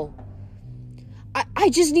travel? I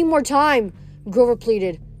just need more time, Grover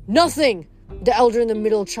pleaded. Nothing, the elder in the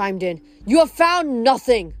middle chimed in. You have found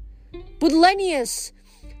nothing. But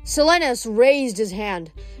Silenus raised his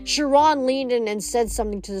hand. Sharon leaned in and said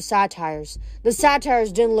something to the satyrs. The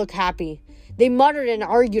satyrs didn't look happy. They muttered and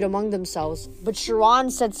argued among themselves, but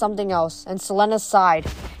Sharon said something else, and Silenus sighed.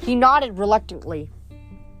 He nodded reluctantly.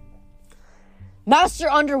 Master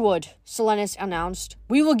Underwood, Silenus announced,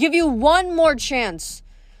 we will give you one more chance.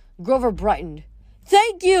 Grover brightened.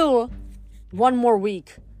 Thank you! 1 more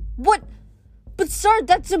week. What? But sir,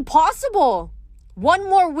 that's impossible! 1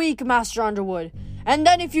 more week, Master Underwood. And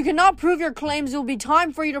then if you cannot prove your claims, it will be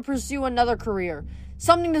time for you to pursue another career.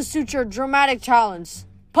 Something to suit your dramatic talents.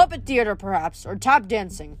 Puppet theater, perhaps, or tap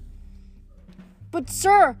dancing. But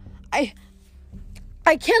sir, I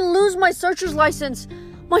can't lose my searcher's license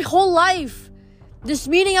my whole life. This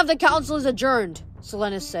meeting of the council is adjourned,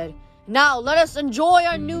 Silenus said. Now let us enjoy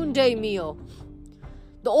our noonday meal.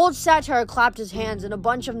 The old satyr clapped his hands, and a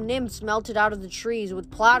bunch of nymphs melted out of the trees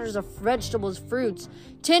with platters of vegetables, fruits,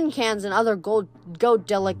 tin cans, and other goat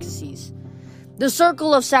delicacies. The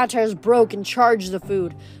circle of satyrs broke and charged the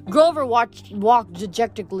food. Grover walked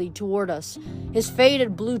dejectedly toward us. His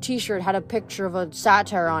faded blue t-shirt had a picture of a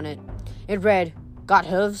satyr on it. It read, Got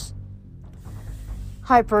hooves?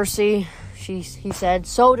 Hi, Percy, he said,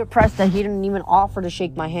 so depressed that he didn't even offer to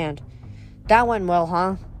shake my hand. That went well,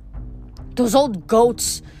 huh? Those old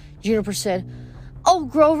goats, Juniper said. Oh,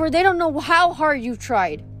 Grover, they don't know how hard you've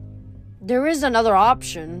tried. There is another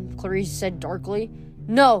option, Clarice said darkly.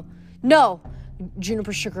 No,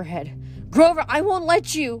 Juniper shook her head. Grover, I won't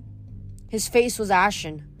let you. His face was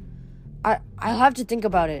ashen. I'll have to think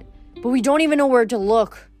about it, but we don't even know where to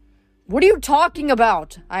look. What are you talking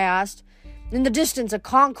about? I asked. In the distance, a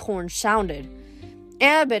conch horn sounded.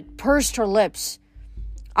 Annabeth pursed her lips.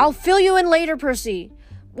 I'll fill you in later, Percy.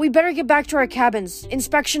 We better get back to our cabins.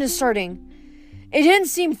 Inspection is starting. It didn't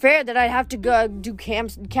seem fair that I'd have to go do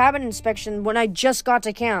cabin inspection when I just got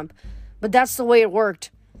to camp, but that's the way it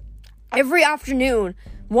worked. Every afternoon,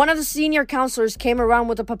 one of the senior counselors came around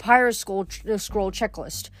with a papyrus scroll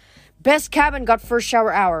checklist. Best cabin got first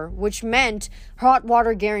shower hour, which meant hot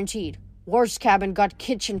water guaranteed. Worst cabin got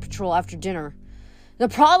kitchen patrol after dinner. The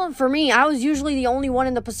problem for me, I was usually the only one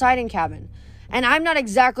in the Poseidon cabin, and I'm not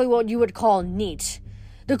exactly what you would call neat.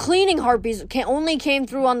 The cleaning harpies only came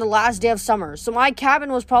through on the last day of summer, so my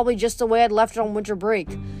cabin was probably just the way I'd left it on winter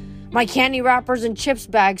break. My candy wrappers and chips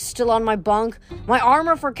bags still on my bunk, my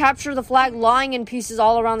armor for capture the flag lying in pieces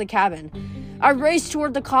all around the cabin. I raced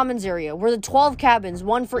toward the commons area, where the 12 cabins,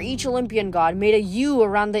 one for each Olympian god, made a U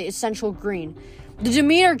around the essential green. The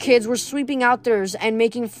Demeter kids were sweeping out theirs and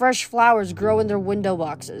making fresh flowers grow in their window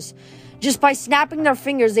boxes. Just by snapping their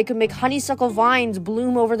fingers, they could make honeysuckle vines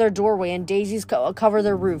bloom over their doorway and daisies cover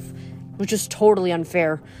their roof, which is totally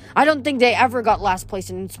unfair. I don't think they ever got last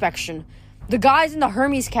place in inspection. The guys in the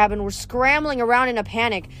Hermes cabin were scrambling around in a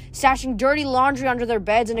panic, stashing dirty laundry under their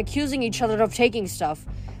beds and accusing each other of taking stuff.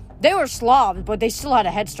 They were slobs, but they still had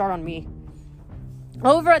a head start on me.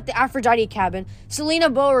 Over at the Aphrodite cabin, Selena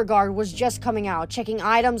Beauregard was just coming out, checking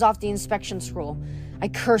items off the inspection scroll. I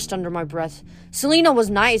cursed under my breath. Selena was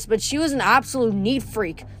nice, but she was an absolute neat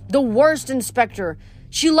freak. The worst inspector.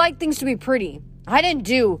 She liked things to be pretty. I didn't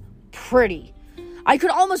do pretty. I could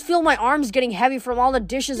almost feel my arms getting heavy from all the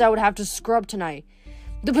dishes I would have to scrub tonight.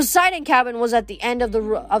 The Poseidon cabin was at the end of the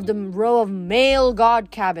row of male god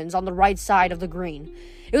cabins on the right side of the green.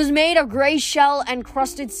 It was made of gray shell and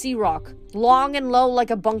crusted sea rock, long and low like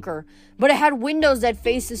a bunker, but it had windows that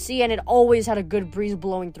faced the sea and it always had a good breeze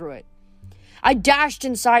blowing through it. I dashed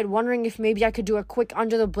inside, wondering if maybe I could do a quick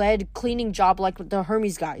under-the-bed cleaning job like the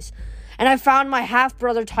Hermes guys, and I found my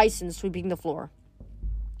half-brother Tyson sweeping the floor.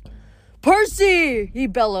 "Percy!" he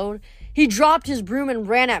bellowed. He dropped his broom and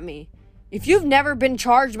ran at me. If you've never been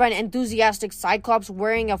charged by an enthusiastic Cyclops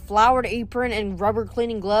wearing a flowered apron and rubber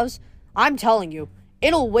cleaning gloves, I'm telling you,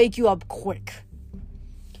 it'll wake you up quick.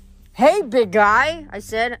 "Hey, big guy," I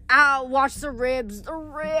said. "Ow, watch the ribs.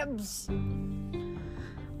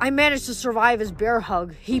 I managed to survive his bear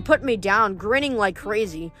hug. He put me down, grinning like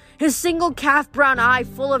crazy, his single calf brown eye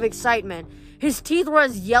full of excitement. His teeth were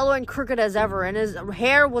as yellow and crooked as ever, and his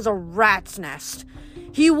hair was a rat's nest.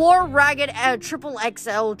 He wore ragged triple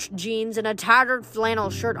XL jeans and a tattered flannel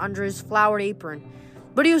shirt under his flowered apron.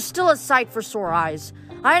 But he was still a sight for sore eyes.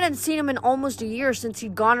 I hadn't seen him in almost a year since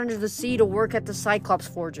he'd gone under the sea to work at the Cyclops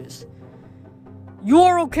forges.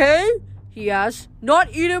 "You're okay?" he asked.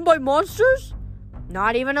 "Not eaten by monsters?"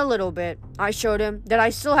 "Not even a little bit." I showed him that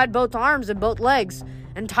I still had both arms and both legs,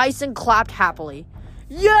 and Tyson clapped happily.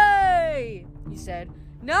 "Yay!" he said.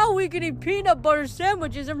 "Now we can eat peanut butter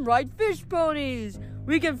sandwiches and ride fish ponies.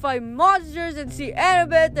 We can fight monsters and see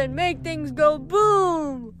Annabeth and make things go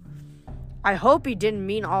boom." I hope he didn't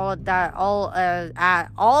mean all at the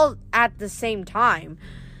same time.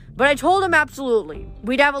 But I told him absolutely.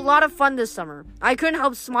 We'd have a lot of fun this summer. I couldn't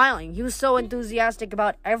help smiling. He was so enthusiastic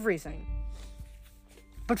about everything.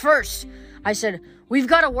 "But first," I said, "we've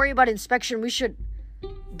got to worry about inspection.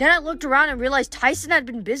 Then I looked around and realized Tyson had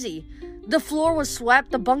been busy. The floor was swept,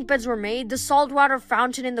 the bunk beds were made, the saltwater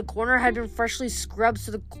fountain in the corner had been freshly scrubbed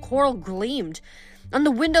so the coral gleamed. On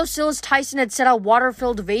the windowsills, Tyson had set out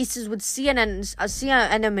water-filled vases with sea anemones,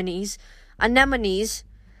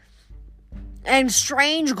 and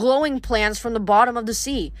strange glowing plants from the bottom of the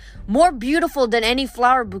sea, more beautiful than any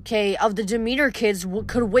flower bouquet of the Demeter kids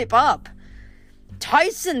could whip up.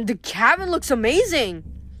 "Tyson, the cabin looks amazing."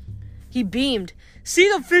 He beamed. "See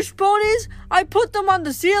the fish ponies? I put them on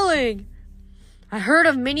the ceiling." I heard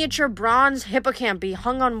of miniature bronze hippocampi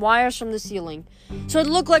hung on wires from the ceiling, so it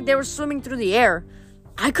looked like they were swimming through the air.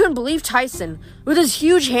 I couldn't believe Tyson, with his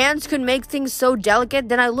huge hands, could make things so delicate.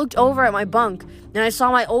 Then I looked over at my bunk, and I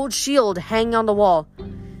saw my old shield hanging on the wall.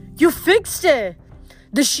 "You fixed it!"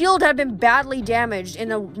 The shield had been badly damaged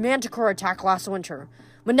in a manticore attack last winter,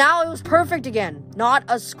 but now it was perfect again, not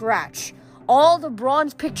a scratch. All the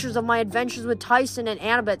bronze pictures of my adventures with Tyson and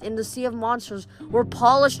Annabeth in the Sea of Monsters were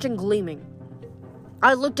polished and gleaming.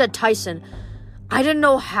 I looked at Tyson. I didn't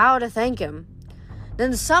know how to thank him.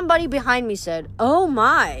 Then somebody behind me said, "Oh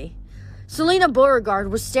my." Selena Beauregard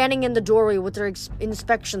was standing in the doorway with her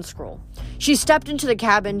inspection scroll. She stepped into the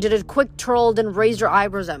cabin, did a quick twirl, then raised her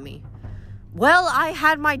eyebrows at me. "Well, I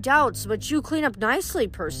had my doubts, but you clean up nicely,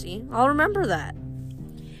 Percy. I'll remember that."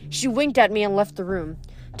 She winked at me and left the room.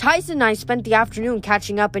 Tyson and I spent the afternoon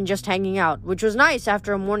catching up and just hanging out, which was nice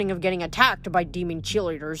after a morning of getting attacked by demon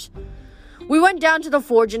cheerleaders. We went down to the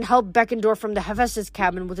forge and helped Beckendorf from the Hephaestus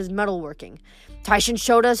cabin with his metalworking. Tyson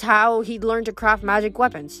showed us how he'd learned to craft magic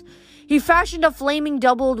weapons. He fashioned a flaming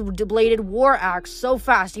double-bladed war axe so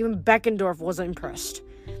fast even Beckendorf was impressed.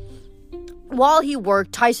 While he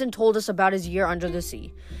worked, Tyson told us about his year under the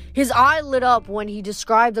sea. His eye lit up when he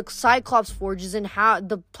described the Cyclops forges and how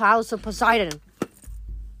the palace of Poseidon.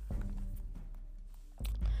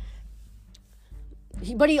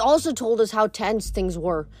 But he also told us how tense things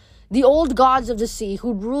were. The old gods of the sea,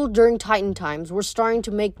 who'd ruled during Titan times, were starting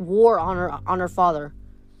to make war on her father.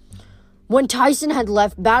 When Tyson had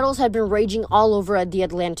left, battles had been raging all over the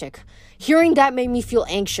Atlantic. Hearing that made me feel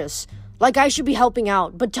anxious, like I should be helping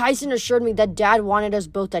out, but Tyson assured me that Dad wanted us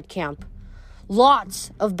both at camp.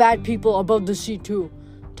 Lots of bad people above the sea too,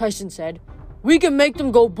 Tyson said. We can make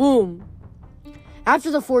them go boom. After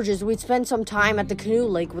the forges, we'd spend some time at the canoe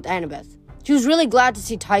lake with Annabeth. She was really glad to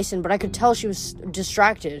see Tyson, but I could tell she was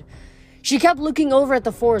distracted. She kept looking over at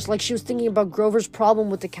the forest like she was thinking about Grover's problem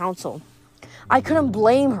with the council. I couldn't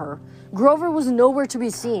blame her. Grover was nowhere to be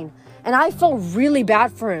seen, and I felt really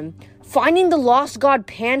bad for him. Finding the lost god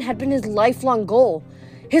Pan had been his lifelong goal.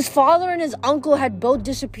 His father and his uncle had both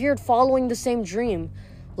disappeared following the same dream.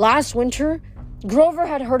 Last winter, Grover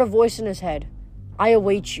had heard a voice in his head. I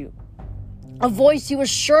await you. A voice he was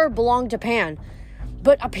sure belonged to Pan.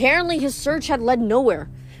 But apparently his search had led nowhere.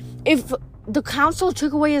 If the council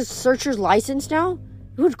took away his searcher's license now,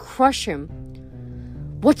 it would crush him.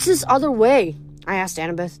 What's this other way? I asked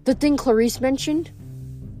Annabeth. The thing Clarice mentioned?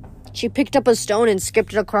 She picked up a stone and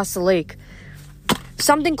skipped it across the lake.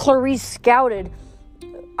 Something Clarice scouted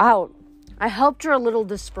out. I helped her a little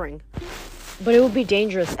this spring. But it would be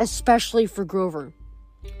dangerous, especially for Grover.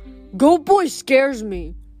 Goat Boy scares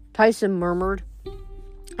me, Tyson murmured.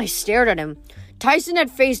 I stared at him. Tyson had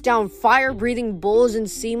faced down fire-breathing bulls and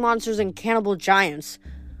sea monsters and cannibal giants.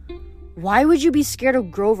 Why would you be scared of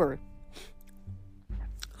Grover?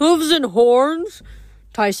 Hooves and horns,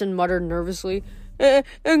 Tyson muttered nervously.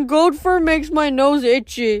 And goat fur makes my nose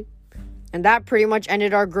itchy. And that pretty much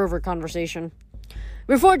ended our Grover conversation.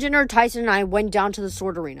 Before dinner, Tyson and I went down to the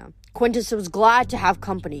sword arena. Quintus was glad to have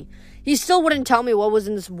company. He still wouldn't tell me what was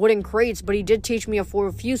in this wooden crates, but he did teach me a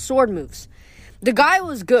few sword moves. The guy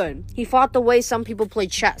was good. He fought the way some people play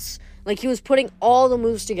chess. Like he was putting all the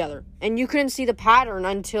moves together. And you couldn't see the pattern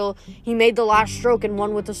until he made the last stroke and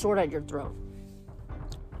won with the sword at your throat.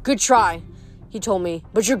 Good try, he told me,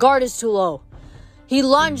 but your guard is too low. He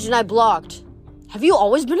lunged and I blocked. Have you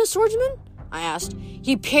always been a swordsman? I asked.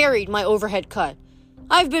 He parried my overhead cut.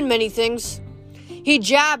 I've been many things. He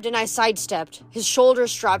jabbed and I sidestepped. His shoulder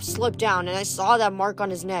strap slipped down and I saw that mark on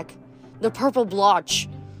his neck. The purple blotch.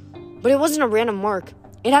 But it wasn't a random mark.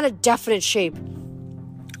 It had a definite shape.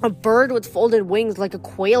 A bird with folded wings like a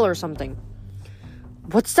quail or something.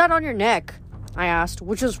 What's that on your neck? I asked,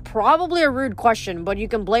 which was probably a rude question, but you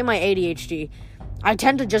can blame my ADHD. I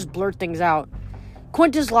tend to just blurt things out.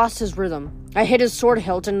 Quintus lost his rhythm. I hit his sword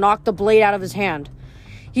hilt and knocked the blade out of his hand.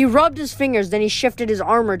 He rubbed his fingers, then he shifted his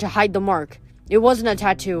armor to hide the mark. It wasn't a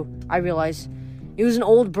tattoo, I realized. It was an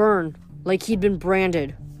old burn, like he'd been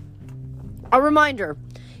branded. A reminder.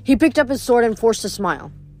 He picked up his sword and forced a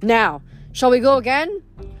smile. Now, shall we go again?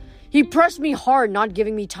 He pressed me hard, not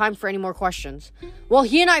giving me time for any more questions. While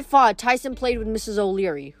he and I fought, Tyson played with Mrs.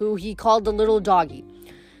 O'Leary, who he called the little doggy.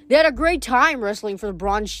 They had a great time wrestling for the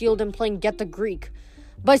bronze shield and playing Get the Greek.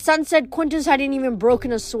 By sunset, Quintus hadn't even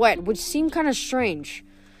broken a sweat, which seemed kind of strange.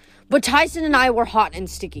 But Tyson and I were hot and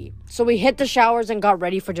sticky, so we hit the showers and got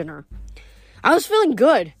ready for dinner. I was feeling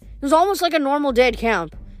good. It was almost like a normal day at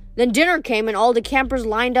camp. Then dinner came and all the campers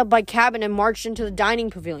lined up by cabin and marched into the dining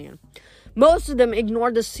pavilion. Most of them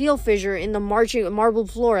ignored the seal fissure in the marble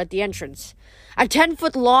floor at the entrance. A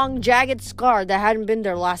 10-foot-long, jagged scar that hadn't been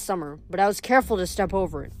there last summer, but I was careful to step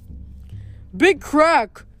over it. Big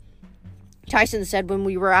crack, Tyson said when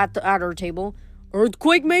we were at our table.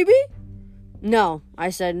 Earthquake, maybe? No, I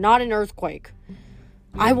said, not an earthquake.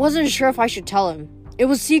 I wasn't sure if I should tell him. It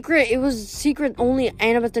was secret only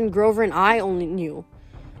Annabeth and Grover and I only knew.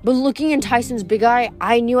 But looking in Tyson's big eye,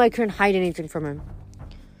 I knew I couldn't hide anything from him.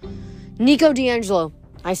 Nico D'Angelo,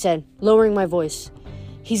 I said, lowering my voice.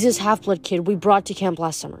 He's this half-blood kid we brought to camp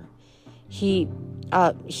last summer. He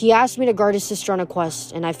asked me to guard his sister on a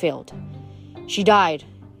quest, and I failed. She died.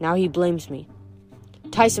 Now he blames me.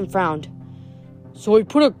 Tyson frowned. So he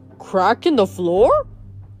put a crack in the floor?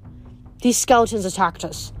 These skeletons attacked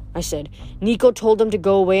us, I said. Nico told them to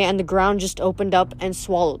go away, and the ground just opened up and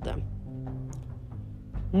swallowed them.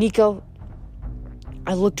 Nico...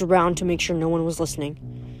 I looked around to make sure no one was listening.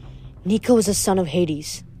 Nico is a son of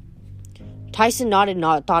Hades. Tyson nodded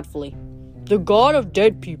thoughtfully. The god of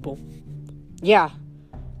dead people. Yeah.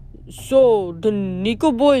 So, the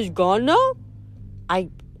Nico boy is gone now?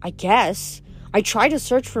 I guess. I tried to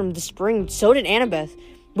search for him this spring, so did Annabeth,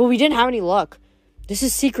 but we didn't have any luck. This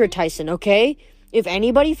is secret, Tyson, okay? If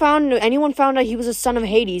anyone found out he was a son of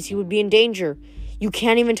Hades, he would be in danger. You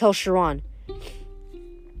can't even tell Sharon.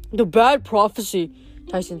 The bad prophecy,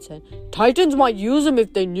 Tyson said. Titans might use him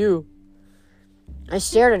if they knew. I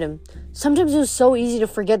stared at him. Sometimes it was so easy to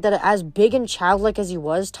forget that as big and childlike as he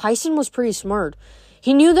was, Tyson was pretty smart.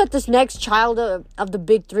 He knew that this next child of the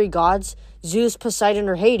big three gods, Zeus, Poseidon,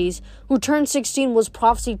 or Hades, who turned 16 was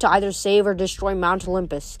prophesied to either save or destroy Mount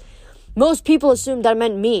Olympus. Most people assumed that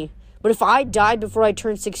meant me, but if I died before I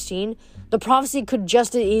turned 16, the prophecy could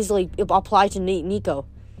just as easily apply to Nico.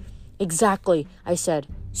 Exactly, I said.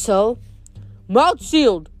 So? Mouth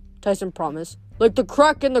sealed, Tyson promised, like the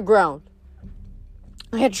crack in the ground.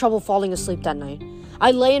 I had trouble falling asleep that night.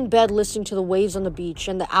 I lay in bed listening to the waves on the beach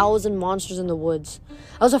and the owls and monsters in the woods.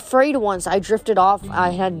 I was afraid once I drifted off. I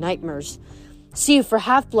had nightmares. See, for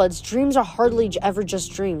half-bloods, dreams are hardly ever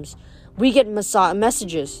just dreams. We get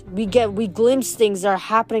messages. We glimpse things that are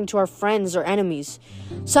happening to our friends or enemies.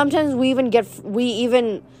 Sometimes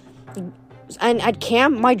and at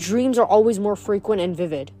camp, my dreams are always more frequent and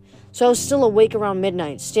vivid. So I was still awake around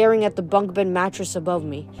midnight, staring at the bunk bed mattress above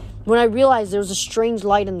me, when I realized there was a strange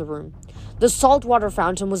light in the room. The saltwater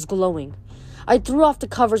fountain was glowing. I threw off the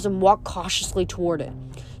covers and walked cautiously toward it.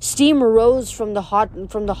 Steam arose from the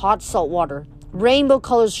hot salt water. Rainbow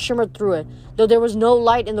colors shimmered through it, though there was no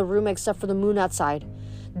light in the room except for the moon outside.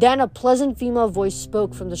 Then a pleasant female voice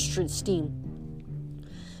spoke from the steam.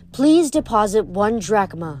 Please deposit 1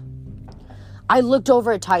 drachma. I looked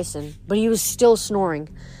over at Tyson, but he was still snoring.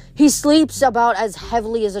 He sleeps about as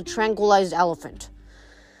heavily as a tranquilized elephant.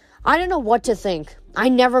 I don't know what to think. I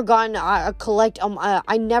never gotten a collect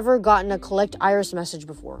iris message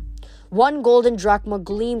before. 1 golden drachma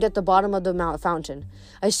gleamed at the bottom of the fountain.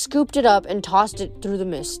 I scooped it up and tossed it through the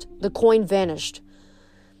mist. The coin vanished.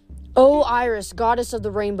 "Oh, Iris, goddess of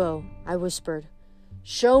the rainbow," I whispered.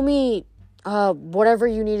 "Show me, whatever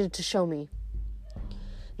you needed to show me."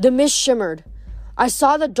 The mist shimmered. I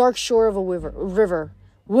saw the dark shore of a river.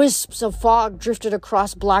 Wisps of fog drifted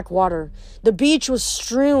across black water. The beach was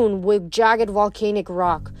strewn with jagged volcanic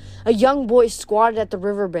rock. A young boy squatted at the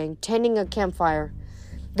riverbank, tending a campfire.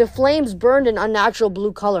 The flames burned an unnatural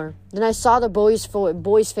blue color. Then I saw the boy's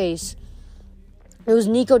face. It was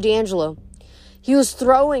Nico D'Angelo. He was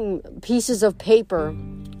throwing pieces of paper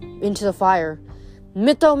into the fire.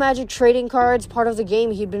 Mytho Magic trading cards, part of the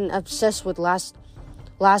game he'd been obsessed with last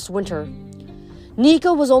winter.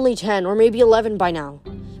 Nico was only 10 or maybe 11 by now,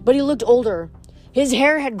 but he looked older. His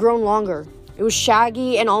hair had grown longer. It was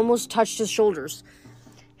shaggy and almost touched his shoulders.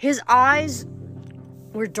 His eyes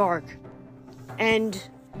were dark, and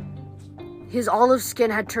his olive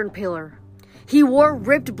skin had turned paler. He wore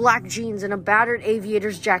ripped black jeans and a battered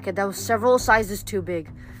aviator's jacket that was several sizes too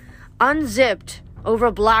big, unzipped over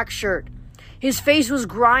a black shirt. His face was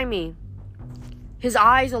grimy, his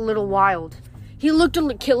eyes a little wild. He looked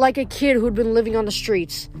like a kid who'd been living on the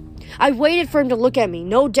streets. I waited for him to look at me.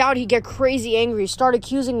 No doubt he'd get crazy angry, start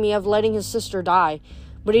accusing me of letting his sister die,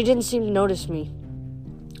 but he didn't seem to notice me.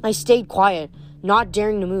 I stayed quiet, not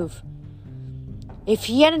daring to move. If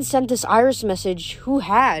he hadn't sent this iris message, who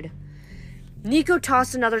had? Nico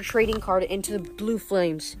tossed another trading card into the blue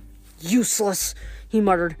flames. "Useless," he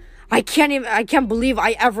muttered. I can't believe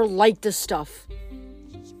I ever liked this stuff."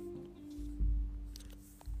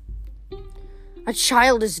 "A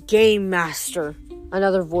child is game master,"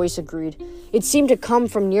 another voice agreed. It seemed to come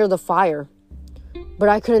from near the fire, but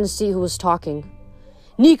I couldn't see who was talking.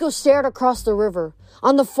 Nico stared across the river.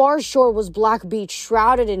 On the far shore was Black Beach,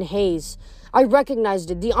 shrouded in haze. I recognized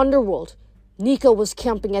it, the underworld. Nico was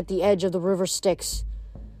camping at the edge of the river Styx.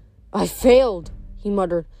 "I failed," he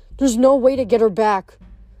muttered. "There's no way to get her back."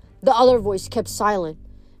 The other voice kept silent.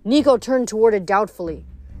 Nico turned toward it doubtfully.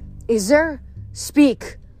 "Is there?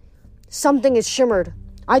 Speak." Something had shimmered.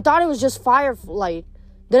 I thought it was just firelight.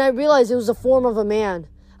 Then I realized it was the form of a man.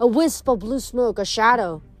 A wisp of blue smoke, a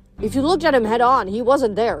shadow. If you looked at him head on, he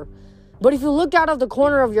wasn't there. But if you looked out of the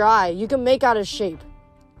corner of your eye, you can make out his shape.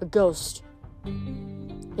 A ghost.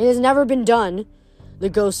 "It has never been done," the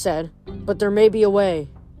ghost said, "but there may be a way."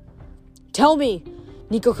 "Tell me,"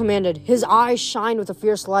 Nico commanded. His eyes shined with a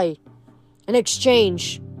fierce light. "An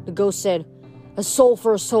exchange," the ghost said. "A soul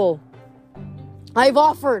for a soul." "I've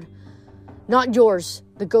offered." "Not yours,"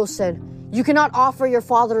 the ghost said. "You cannot offer your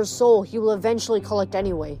father a soul he will eventually collect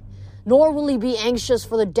anyway. Nor will he be anxious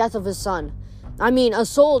for the death of his son. I mean, a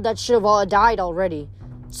soul that should have died already.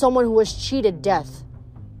 Someone who has cheated death."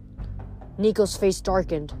 Nico's face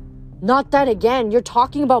darkened. "Not that again. You're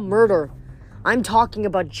talking about murder." "I'm talking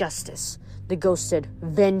about justice," the ghost said.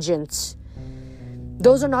 "Vengeance.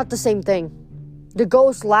 Those are not the same thing." The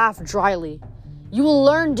ghost laughed dryly. "You will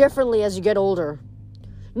learn differently as you get older."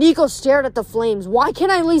 Nico stared at the flames. "Why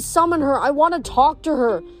can't I at least summon her? I want to talk to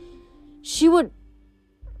her. She would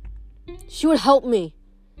help me."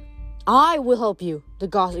 "I will help you," the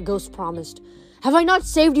ghost promised. Have I not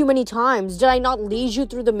saved you many times? Did I not lead you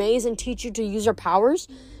through the maze and teach you to use your powers?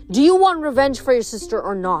 Do you want revenge for your sister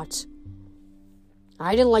or not?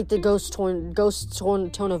 I didn't like the ghost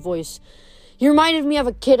tone of voice. He reminded me of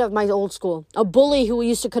a kid of my old school, a bully who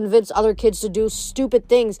used to convince other kids to do stupid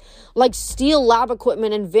things like steal lab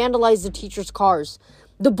equipment and vandalize the teacher's cars.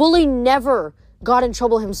 The bully never got in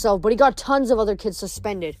trouble himself, but he got tons of other kids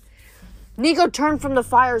suspended. Nico turned from the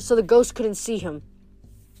fire so the ghost couldn't see him.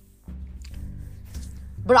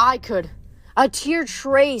 But I could. A tear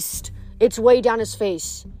traced its way down his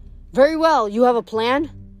face. Very well, you have a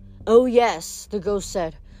plan? Oh yes, the ghost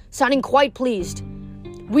said, sounding quite pleased.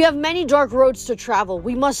 We have many dark roads to travel.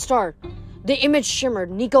 We must start. The image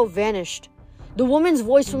shimmered. Nico vanished. The woman's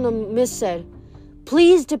voice from the mist said,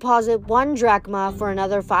 please deposit 1 drachma for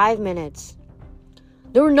another 5 minutes.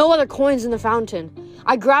 There were no other coins in the fountain.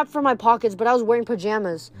 I grabbed from my pockets, but I was wearing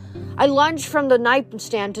pajamas. I lunged from the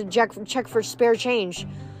nightstand to check for spare change,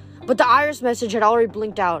 but the iris message had already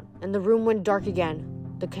blinked out, and the room went dark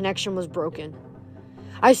again. The connection was broken.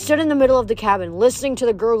 I stood in the middle of the cabin, listening to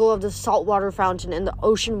the gurgle of the saltwater fountain and the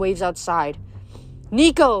ocean waves outside.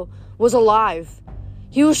 Nico was alive.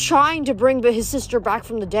 He was trying to bring his sister back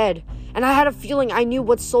from the dead, and I had a feeling I knew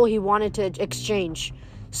what soul he wanted to exchange.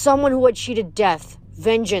 Someone who had cheated death,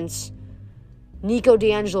 vengeance. Nico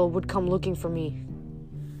D'Angelo would come looking for me.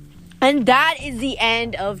 And that is the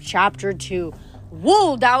end of chapter 2.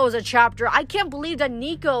 Whoa, that was a chapter. I can't believe that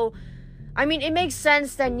Nico... I mean, it makes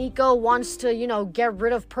sense that Nico wants to, get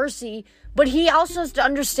rid of Percy, but he also has to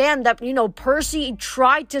understand that, Percy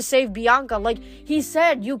tried to save Bianca. Like, he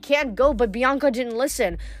said, you can't go, but Bianca didn't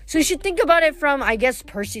listen. So you should think about it from, I guess,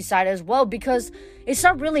 Percy's side as well, because it's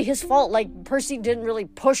not really his fault. Like, Percy didn't really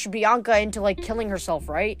push Bianca into, killing herself,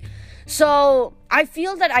 right? So, I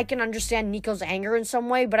feel that I can understand Nico's anger in some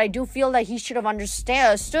way, but I do feel that he should have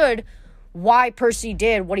understood why Percy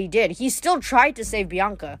did what he did. He still tried to save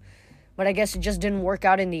Bianca, but I guess it just didn't work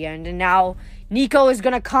out in the end. And now Nico is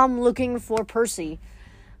going to come looking for Percy.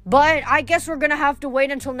 But I guess we're going to have to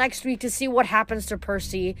wait until next week to see what happens to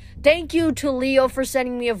Percy. Thank you to Leo for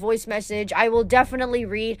sending me a voice message. I will definitely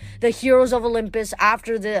read the Heroes of Olympus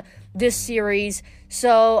after this series.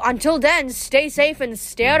 So until then, stay safe and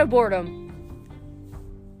stay out of boredom.